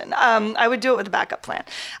situation. I would do it with a backup plan.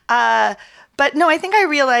 But no, I think I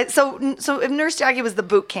realized, so if Nurse Jackie was the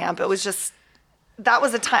boot camp, it was just, that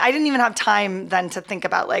was a time, I didn't even have time then to think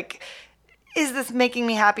about like, is this making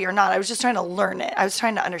me happy or not? I was just trying to learn it. I was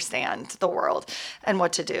trying to understand the world and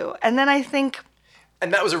what to do. And then I think.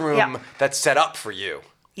 And that was a room that's set up for you.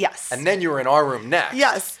 Yes. And then you were in our room next.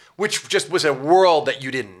 Yes. Which just was a world that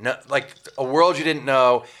you didn't know, like a world you didn't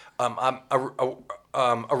know, a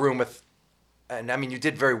room with, and I mean, you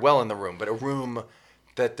did very well in the room, but a room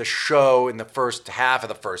that the show in the first half of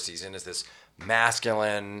the first season is this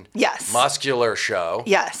masculine, muscular show.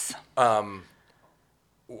 Yes.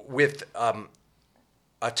 With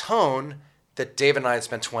a tone that Dave and I had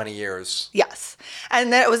spent 20 years. Yes.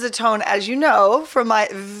 And then it was a tone, as you know, from my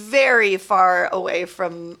very far away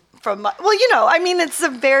from my, I mean, it's a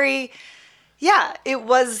very, it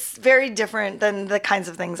was very different than the kinds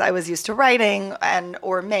of things I was used to writing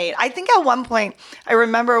or made. I think at one point, I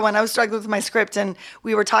remember when I was struggling with my script and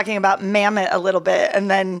we were talking about Mammoth a little bit,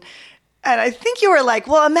 and I think you were like,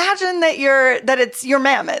 well, imagine that it's your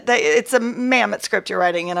Mammoth, that it's a Mammoth script you're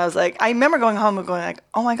writing. And I was like, I remember going home and going like,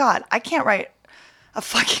 oh my God, I can't write a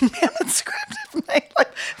fucking Mammoth script.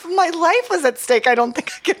 If my life was at stake, I don't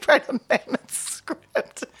think I could write a Mammoth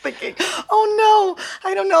script. Thinking, oh no,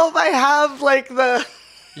 I don't know if I have like the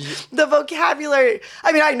the vocabulary.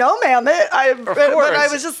 I mean, I know Mammoth, but I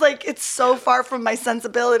was just like, it's so far from my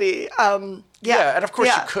sensibility. Yeah, and of course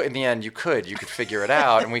you could. In the end, you could figure it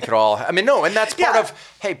out, and we could all. I mean, no, and that's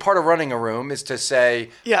part of running a room is to say,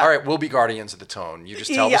 all right, we'll be guardians of the tone. You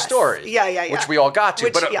just tell the story. Yeah. Which we all got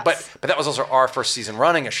to, but that was also our first season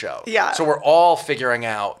running a show. Yeah. So we're all figuring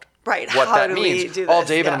out what how that means. All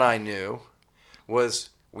David and I knew was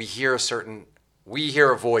we hear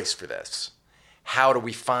a voice for this. How do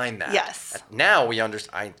we find that? Yes. Now we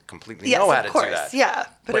understand. I completely know how to do that. Yeah,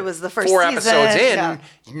 but it was the first 4 season. episodes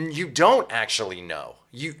in, you don't actually know.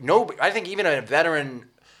 I think even a veteran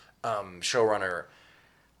showrunner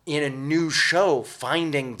in a new show,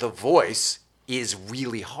 finding the voice is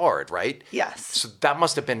really hard, right? Yes. So that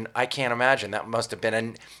must have been. I can't imagine that must have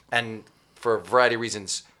been, and for a variety of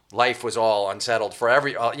reasons, life was all unsettled for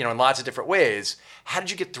in lots of different ways. How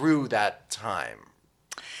did you get through that time?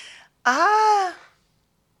 I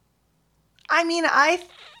mean, I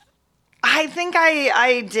think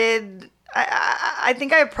I did. I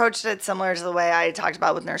think I approached it similar to the way I talked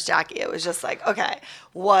about with Nurse Jackie. It was just like, okay,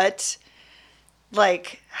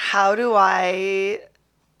 how do I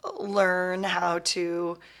learn how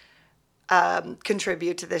to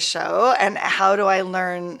contribute to this show, and how do I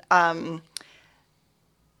learn,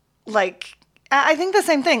 I think the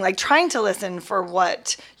same thing, like trying to listen for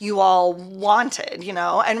what you all wanted,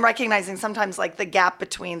 and recognizing sometimes like the gap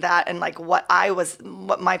between that and like what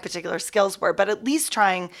my particular skills were, but at least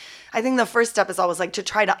trying. I think the first step is always like to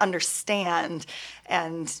try to understand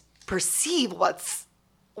and perceive what's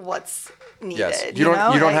needed. Yes, you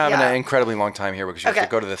don't have an incredibly long time here because you have to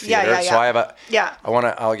go to the theater. Yeah. So I have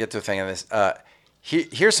I'll get to a thing on this.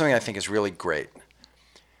 Here's something I think is really great.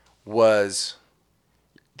 Was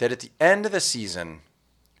that at the end of the season,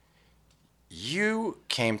 you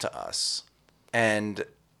came to us, and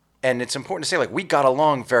it's important to say, like, we got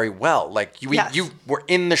along very well. Like, you were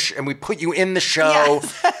in the and we put you in the show.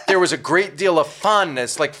 Yes. There was a great deal of fun.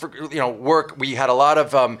 It's like, for work. We had a lot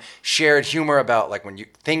of shared humor about like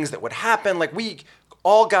things that would happen. Like, we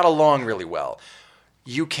all got along really well.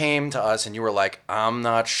 You came to us and you were like, I'm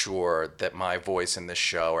not sure that my voice in this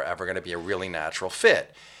show are ever going to be a really natural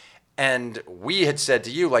fit. And we had said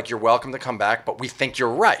to you, like, you're welcome to come back, but we think you're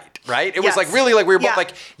right? It was like really like we were both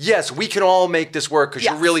like, yes, we can all make this work because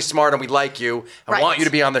you're really smart and we like you and want you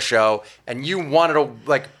to be on the show. And you wanted to,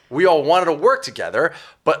 like, we all wanted to work together,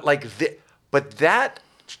 but like,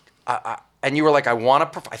 and you were like, I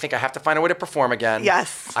think I have to find a way to perform again.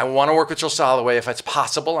 Yes. I want to work with Jill Soloway if it's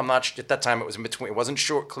possible. I'm not, at that time it was in between. It wasn't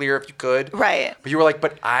clear if you could. Right. But you were like,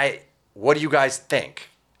 what do you guys think?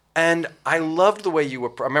 And I loved the way you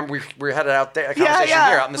were. I remember we had it out there, a conversation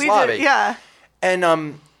here out in this lobby. Did, yeah.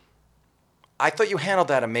 And I thought you handled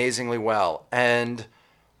that amazingly well.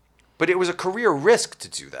 But it was a career risk to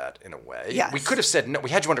do that in a way. Yes. We could have said no. We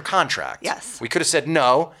had you under contract. Yes. We could have said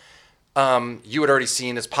no. You had already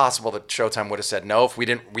seen as possible that Showtime would have said no if we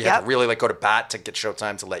didn't. We had to really go to bat to get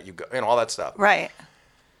Showtime to let you go and all that stuff. Right.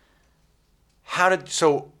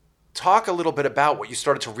 Talk a little bit about what you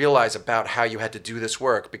started to realize about how you had to do this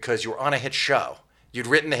work because you were on a hit show. You'd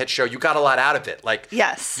written the hit show. You got a lot out of it. Like,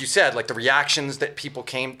 yes. You said, like, the reactions that people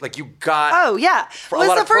came, like, you got. Oh, yeah. It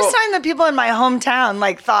was the first time that people in my hometown,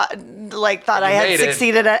 thought I had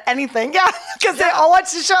succeeded at anything. Yeah, because they all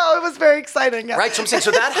watched the show. It was very exciting. Yeah. Right, so I'm saying,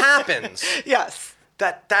 so that happens. Yes.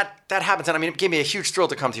 That happens. And I mean, it gave me a huge thrill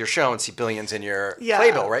to come to your show and see Billions in your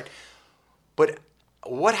playbill, right? But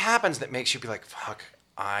what happens that makes you be like, fuck,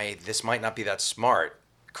 this might not be that smart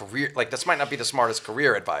career, like this might not be the smartest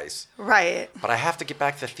career advice. Right. But I have to get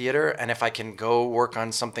back to the theater, and if I can go work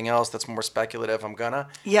on something else that's more speculative, I'm gonna.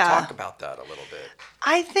 Talk about that a little bit.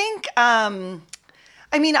 I think, I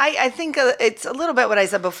think it's a little bit what I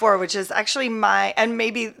said before, which is actually and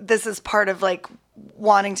maybe this is part of like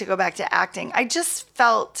wanting to go back to acting. I just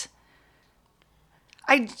felt,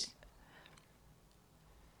 I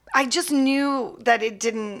just knew that it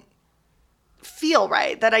didn't feel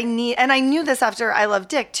right, that and I knew this after I Love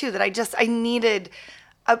Dick too, that I needed,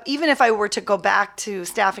 even if I were to go back to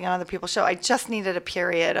staffing on other people's show, I just needed a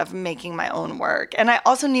period of making my own work. And I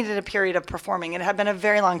also needed a period of performing. It had been a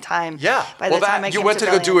very long time. Yeah. By the time I came you went to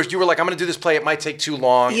go do it, you were like, I'm going to do this play. It might take too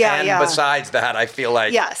long. Yeah, and besides that, I feel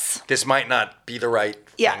like this might not be the right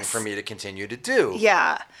thing for me to continue to do.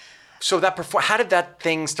 Yeah. So how did that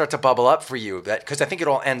thing start to bubble up for you? Because I think it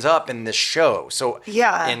all ends up in this show. So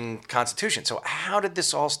in Constitution. So how did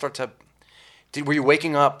this all start to? Were you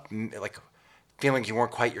waking up like feeling you weren't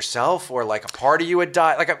quite yourself, or like a part of you had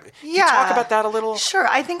died? Can you talk about that a little? Sure.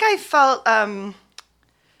 I think I felt. I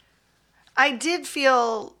did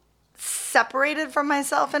feel separated from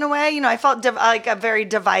myself in a way. I felt like a very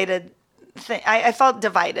divided thing. I felt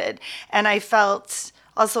divided, and I felt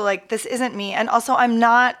also like this isn't me. And also I'm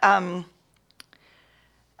not, at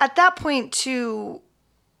that point too,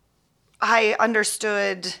 I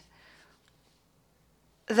understood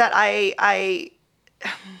that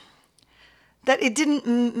that it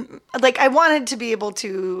didn't, like, I wanted to be able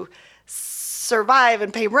to survive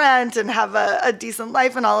and pay rent and have a decent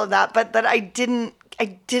life and all of that, but that I didn't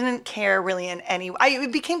care really in any way.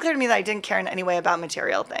 It became clear to me that I didn't care in any way about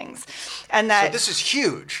material things. And that... So this is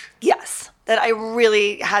huge. Yes. That I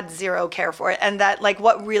really had zero care for it. And that, like,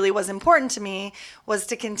 what really was important to me was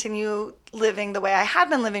to continue living the way I had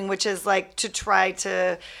been living, which is, like, to try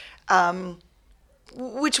to...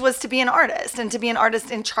 which was to be an artist, and to be an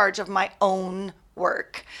artist in charge of my own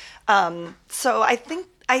work. So I think...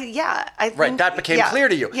 Right, that became clear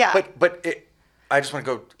to you. Yeah. But I just want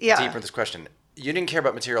to go deeper in this question. You didn't care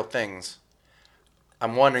about material things.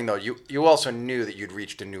 I'm wondering, though, you also knew that you'd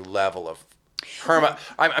reached a new level of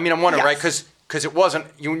I'm wondering, right? Because it wasn't,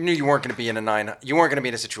 you knew you weren't going to be you weren't going to be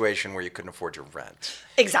in a situation where you couldn't afford your rent.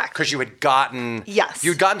 Exactly. Because you had gotten... Yes.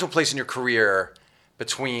 You'd gotten to a place in your career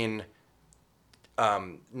between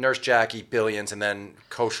Nurse Jackie, Billions, and then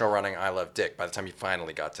co-show running I Love Dick by the time you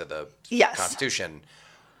finally got to the Constitution.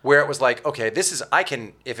 Where it was like, okay, this is, I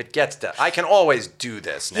can, if it gets to, I can always do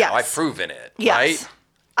this now. Yes. I've proven it, yes. right?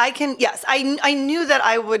 I can, yes. I knew that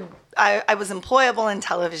I was employable in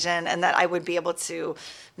television and that I would be able to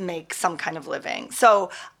make some kind of living. So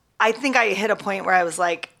I think I hit a point where I was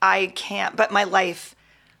like, I can't, but my life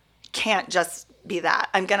can't just be that.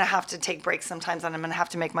 I'm going to have to take breaks sometimes, and I'm going to have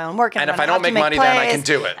to make my own work. And if I don't make money, then I can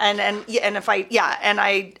do it. And if I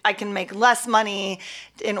can make less money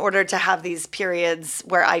in order to have these periods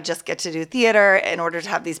where I just get to do theater, in order to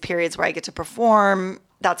have these periods where I get to perform.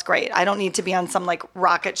 That's great. I don't need to be on some like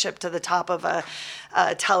rocket ship to the top of a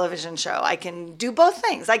television show. I can do both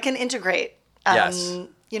things. I can integrate. Yes.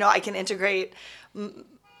 I can integrate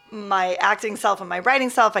my acting self and my writing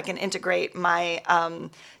self. I can integrate my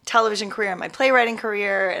television career and my playwriting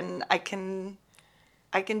career, and I can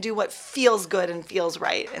do what feels good and feels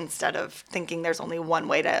right instead of thinking there's only one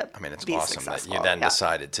way to it's be awesome successful. that you then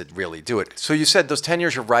decided to really do it. So you said those 10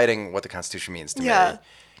 years you're writing what the Constitution means to me.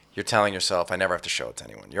 You're telling yourself, I never have to show it to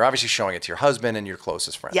anyone. You're obviously showing it to your husband and your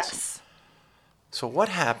closest friends. Yes. So what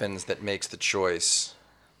happens that makes the choice,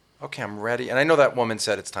 okay, I'm ready. And I know that woman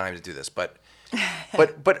said it's time to do this, but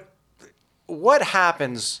what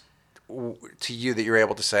happens to you that you're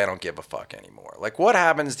able to say, I don't give a fuck anymore? Like, what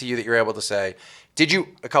happens to you that you're able to say, did you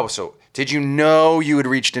know you had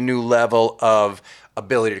reached a new level of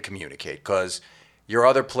ability to communicate? Because your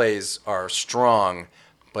other plays are strong,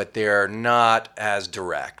 but they're not as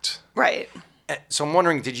direct. Right. So I'm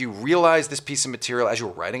wondering, did you realize this piece of material as you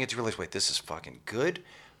were writing it? Did you realize, wait, this is fucking good?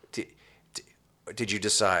 Did you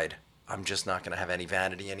decide, I'm just not going to have any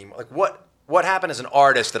vanity anymore? Like, what happened as an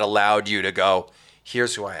artist that allowed you to go,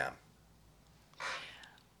 here's who I am?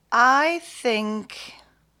 I think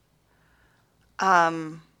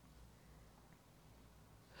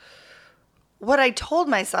what I told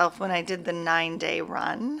myself when I did the 9-day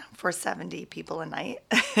run for 70 people a night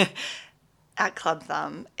at Club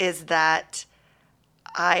Thumb is that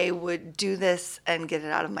I would do this and get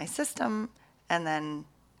it out of my system and then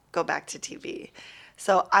go back to TV.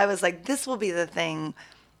 So I was like, this will be the thing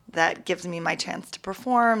that gives me my chance to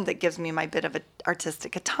perform, that gives me my bit of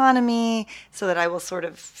artistic autonomy, so that I will sort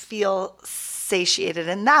of feel satiated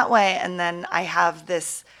in that way. And then I have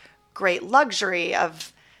this great luxury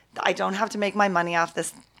of, I don't have to make my money off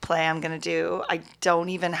this play I'm going to do. I don't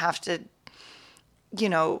even have to,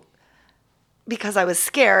 because I was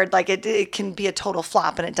scared, like it can be a total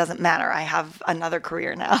flop and it doesn't matter. I have another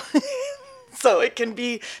career now. So it can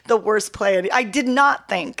be the worst play. I did not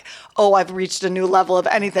think, I've reached a new level of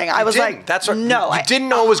anything. I was like, no. You didn't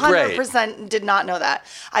know it was great. 100% did not know that.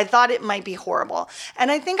 I thought it might be horrible.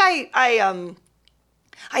 And I think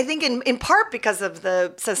I think in part because of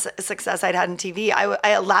the success I'd had in TV, I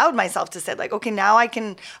allowed myself to say, like, okay, now I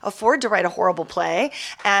can afford to write a horrible play,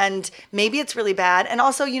 and maybe it's really bad. And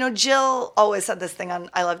also, Jill always said this thing on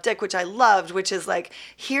I Love Dick, which I loved, which is like,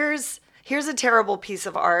 here's a terrible piece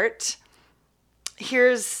of art.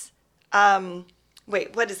 Here's,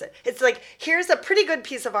 what is it? It's like, here's a pretty good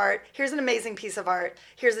piece of art. Here's an amazing piece of art.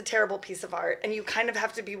 Here's a terrible piece of art. And you kind of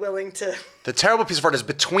have to be willing to... The terrible piece of art is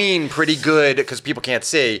between pretty good, because people can't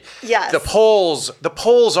see. Yes. The polls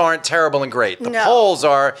aren't terrible and great. The polls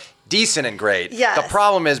are decent and great. Yes. The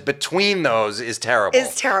problem is between those is terrible.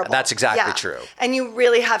 Is terrible. That's exactly true. And you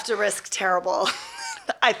really have to risk terrible.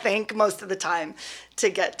 I think, most of the time to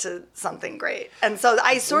get to something great. And so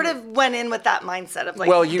I sort of went in with that mindset of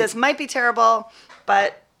like, this might be terrible,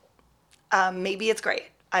 but maybe it's great.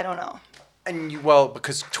 I don't know. And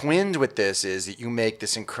because twinned with this is that you make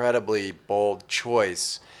this incredibly bold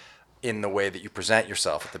choice in the way that you present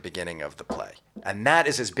yourself at the beginning of the play. And that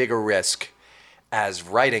is as big a risk as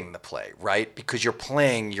writing the play, right? Because you're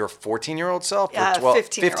playing your 14-year-old self or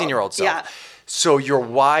 15-year-old self. Yeah. So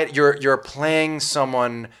you're playing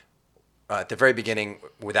someone at the very beginning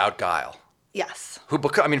without guile. Yes.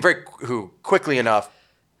 Who quickly enough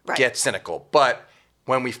gets cynical. But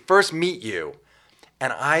when we first meet you,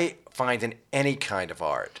 and I find in any kind of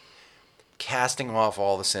art, casting off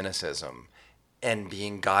all the cynicism and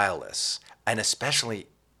being guileless, and especially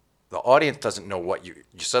the audience doesn't know what you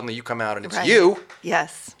suddenly you come out and it's you.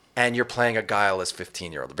 Yes. And you're playing a guileless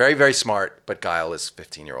 15-year-old. Very, very smart, but guileless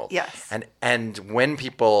 15-year-old. Yes. And when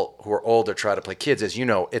people who are older try to play kids, as you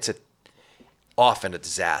know, it's often a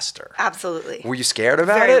disaster. Absolutely. Were you scared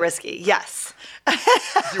about it? Very risky. Yes.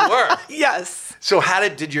 You were? Yes. So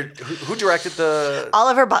who directed the...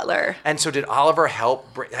 Oliver Butler. And so did Oliver help?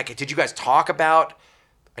 Did you guys talk about...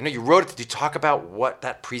 I know you wrote it. Did you talk about what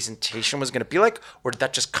that presentation was going to be like? Or did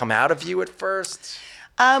that just come out of you at first?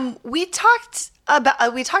 We talked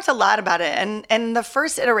a lot about it, and in the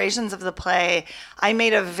first iterations of the play, I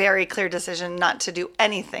made a very clear decision not to do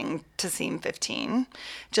anything to seem 15,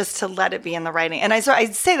 just to let it be in the writing. And I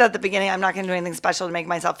say that at the beginning, I'm not going to do anything special to make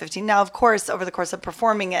myself 15. Now, of course, over the course of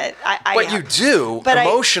performing it, you do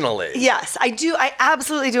emotionally. Yes, I do. I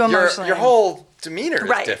absolutely do emotionally. Your whole demeanor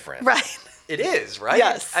is different. Right. It is, right?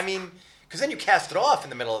 Yes. I mean, because then you cast it off in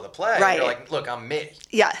the middle of the play. Right. You're like, look, I'm me.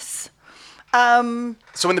 Yes. So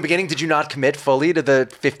in the beginning, did you not commit fully to the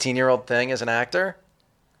 15-year-old thing as an actor?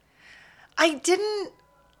 I didn't.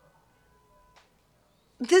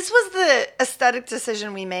 This was the aesthetic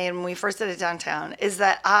decision we made when we first did it downtown, is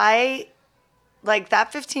that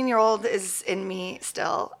that 15-year-old is in me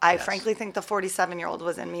still. I frankly think the 47-year-old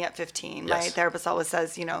was in me at 15. Yes. My therapist always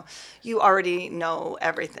says, you already know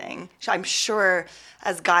everything. I'm sure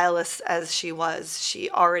as guileless as she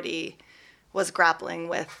already was grappling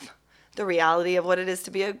with the reality of what it is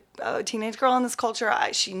to be a teenage girl in this culture.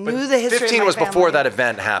 She knew the history 15 of my was family. before that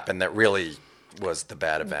event happened that really was the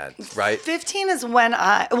bad event, right? 15 is when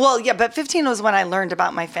but 15 was when I learned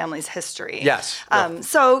about my family's history. Yes.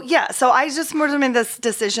 So I just more made this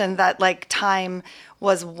decision that time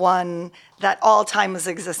was one, that all time was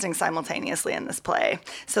existing simultaneously in this play,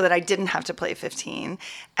 so that I didn't have to play 15.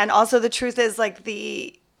 And also the truth is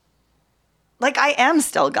I am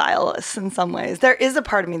still guileless in some ways. There is a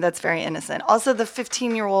part of me that's very innocent. Also, the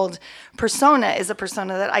 15-year-old persona is a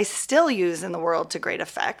persona that I still use in the world to great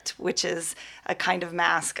effect, which is a kind of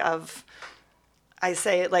mask of, I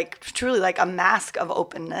say truly a mask of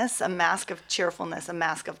openness, a mask of cheerfulness, a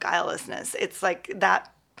mask of guilelessness. It's like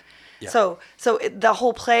that. Yeah. So the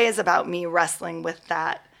whole play is about me wrestling with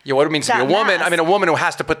that. Yeah, what it means to be a woman. Mask. I mean, a woman who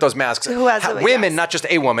has to put those masks. Women, not just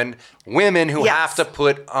a woman. Women who have to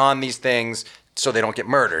put on these things so they don't get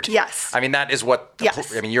murdered. Yes. I mean, that is what.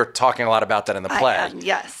 You're talking a lot about that in the play. I am,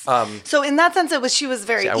 yes. So in that sense, she was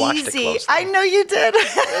very easy. I watched it closely. I know you did.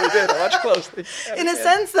 I did. I watched closely. In a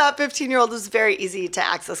sense, that 15-year-old was very easy to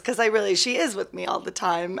access because she is with me all the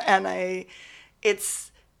time, and it's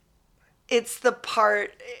the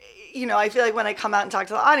part. I feel like when I come out and talk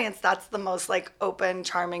to the audience, that's the most open,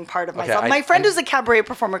 charming part of myself. My friend who's a cabaret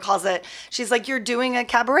performer calls it, she's like, you're doing a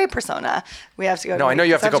cabaret persona. We have to go. No, I know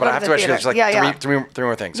you have to go, but I have to ask you three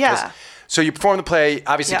more things. Yeah. So you performed the play,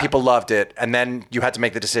 obviously people loved it, and then you had to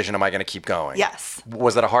make the decision, am I going to keep going? Yes.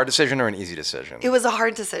 Was that a hard decision or an easy decision? It was a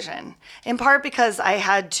hard decision, in part because I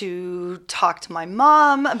had to talk to my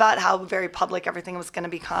mom about how very public everything was going to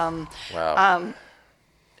become. Wow.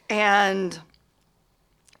 And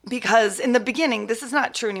because in the beginning, this is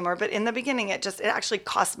not true anymore, but in the beginning, it actually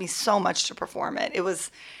cost me so much to perform it. It was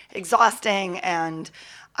exhausting, and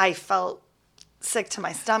I felt sick to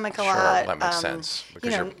my stomach a lot. That makes sense,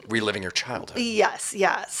 because you're reliving your childhood. Yes,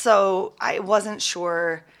 yeah. So I wasn't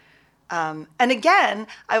sure. And again,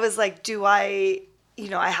 I was like, I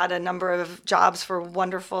had a number of offers for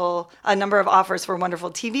wonderful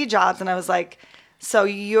TV jobs, and I was like, so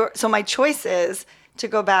my choice is to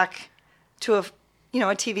go back to a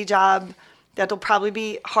TV job that'll probably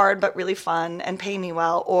be hard but really fun and pay me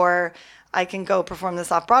well, or I can go perform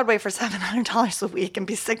this off Broadway for $700 a week and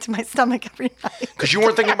be sick to my stomach every night. Because you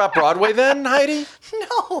weren't thinking about Broadway then, Heidi?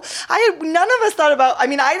 No, none of us thought about. I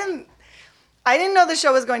didn't know the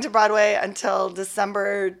show was going to Broadway until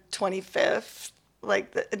December 25th, but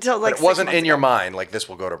it wasn't in your mind this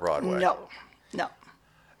will go to Broadway. No.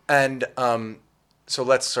 And So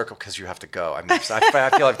let's circle because you have to go. I mean, I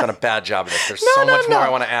feel I've done a bad job of this. There's so much more I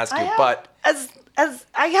want to ask you, but as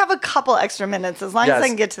I have a couple extra minutes, as long as I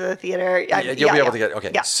can get to the theater, you'll be able to get.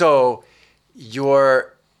 Okay, so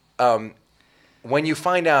you're when you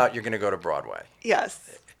find out you're going to go to Broadway.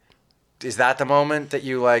 Yes. Is that the moment that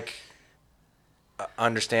you like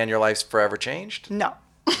understand your life's forever changed? No.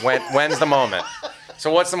 When's the moment? So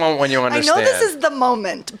what's the moment when you understand? I know this is the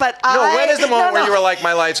moment, but when is the moment where you were like,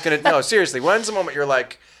 my life's gonna? No, seriously, when's the moment you're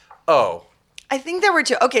like, oh? I think there were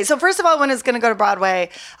two. Okay, so first of all, when it's going to go to Broadway,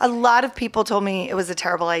 a lot of people told me it was a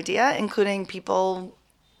terrible idea, including people.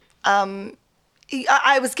 I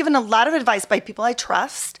was given a lot of advice by people I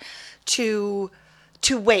trust to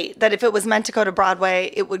wait. That if it was meant to go to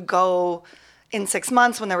Broadway, it would go in 6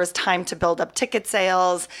 months when there was time to build up ticket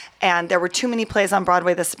sales. And there were too many plays on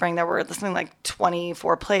Broadway this spring. There were something like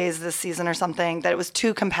 24 plays this season or something, that it was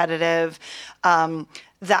too competitive.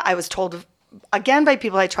 That I was told, again, by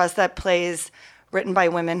people I trust, that plays written by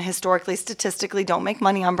women historically, statistically, don't make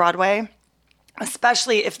money on Broadway,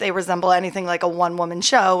 especially if they resemble anything like a one-woman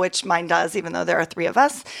show, which mine does, even though there are three of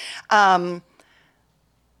us.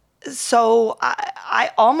 So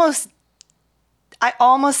I almost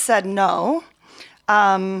said no.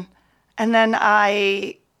 And then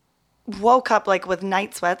I woke up like with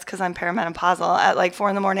night sweats because I'm perimenopausal at like 4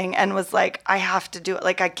 a.m. and was like, I have to do it.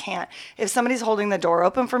 Like I can't. If somebody's holding the door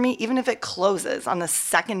open for me, even if it closes on the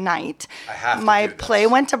second night, my play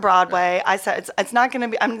went to Broadway. I said it's not going to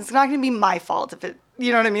be. It's not going to be my fault if it.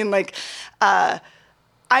 You know what I mean? Like,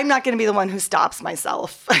 I'm not going to be the one who stops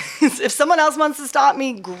myself. If someone else wants to stop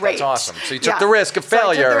me, great. That's awesome. So you took the risk of failure.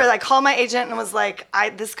 So I took the risk. I called my agent and was like,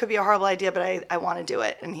 this could be a horrible idea, but I want to do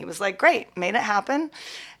it. And he was like, great, made it happen.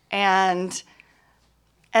 And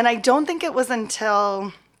I don't think it was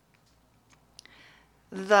until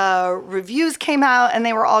the reviews came out and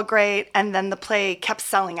they were all great, and then the play kept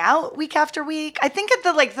selling out week after week. I think at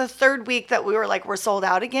the third week that we were like, we're sold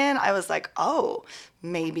out again, I was like, oh,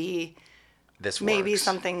 maybe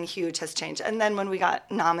something huge has changed. And then when we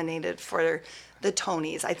got nominated for the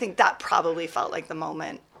Tonys, I think that probably felt like the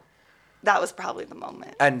moment. That was probably the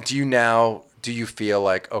moment. And do you feel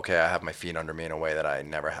like, okay, I have my feet under me in a way that I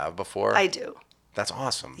never have before? I do. That's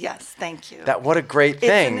awesome. Yes, thank you. What a great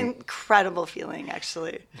thing. It's an incredible feeling,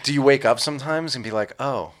 actually. Do you wake up sometimes and be like,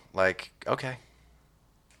 oh, like, okay.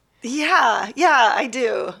 Yeah, I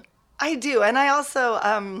do. And I also,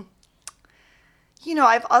 I've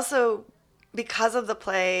also, because of the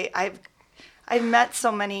play, I've met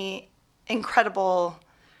so many incredible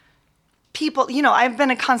people. I've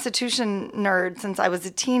been a Constitution nerd since I was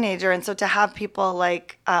a teenager, and so to have people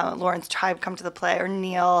like Lawrence Tribe come to the play, or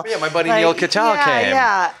Neil. Yeah, my buddy Neil Cattell came.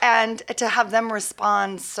 Yeah, and to have them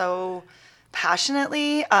respond so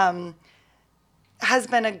passionately has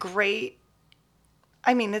been a great.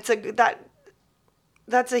 I mean, that's a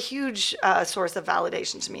huge source of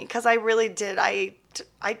validation to me, because I really did. I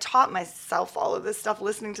taught myself all of this stuff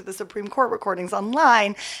listening to the Supreme Court recordings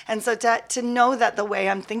online. And so to know that the way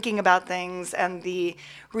I'm thinking about things and the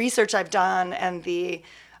research I've done and the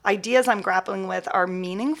ideas I'm grappling with are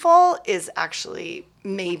meaningful is actually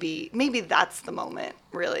maybe that's the moment,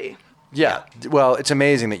 really. Yeah. Well, it's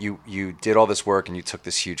amazing that you did all this work and you took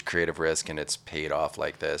this huge creative risk and it's paid off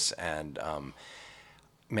like this. And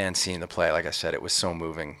man, seeing the play, like I said, it was so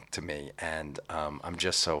moving to me, and I'm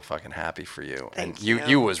just so fucking happy for you. Thank you.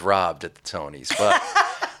 You was robbed at the Tonys,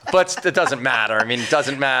 but it doesn't matter. I mean, it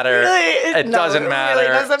doesn't matter. It doesn't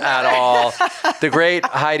matter at all. The great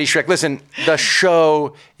Heidi Schreck. Listen, the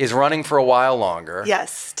show is running for a while longer.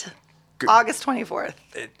 Yes, August 24th.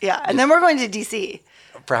 And then we're going to DC.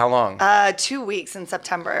 For how long? 2 weeks in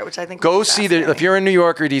September, which I think go see if you're in New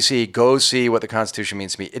York or DC, go see what the Constitution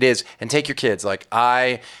means to me. It is, and take your kids. Like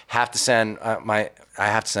I have to send my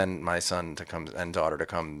son to come and daughter to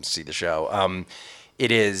come see the show.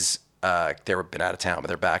 It is. They've been out of town, but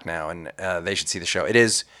they're back now, and they should see the show. It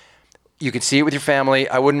is. You can see it with your family.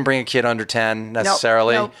 I wouldn't bring a kid under 10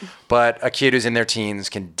 necessarily, nope. But a kid who's in their teens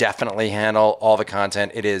can definitely handle all the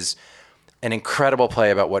content. It is an incredible play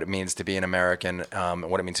about what it means to be an American,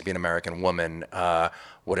 what it means to be an American woman,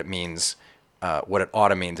 what it means, what it ought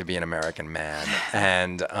to mean to be an American man.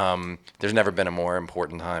 And there's never been a more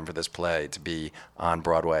important time for this play to be on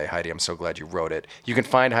Broadway. Heidi, I'm so glad you wrote it. You can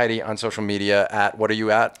find Heidi on social media what are you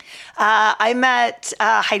at? I'm at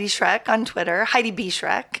Heidi Schreck on Twitter, Heidi B.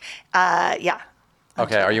 Schreck.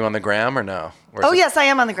 Okay, are you on the gram or no? Yes, I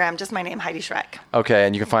am on the gram. Just my name, Heidi Schreck. Okay,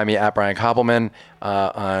 and you can find me at Brian Koppelman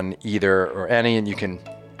on either or any, and you can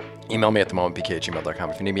email me at themomentpk@gmail.com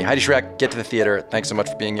if you need me. Heidi Schreck, get to the theater. Thanks so much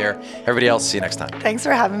for being here. Everybody else, see you next time. Thanks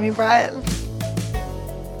for having me, Brian.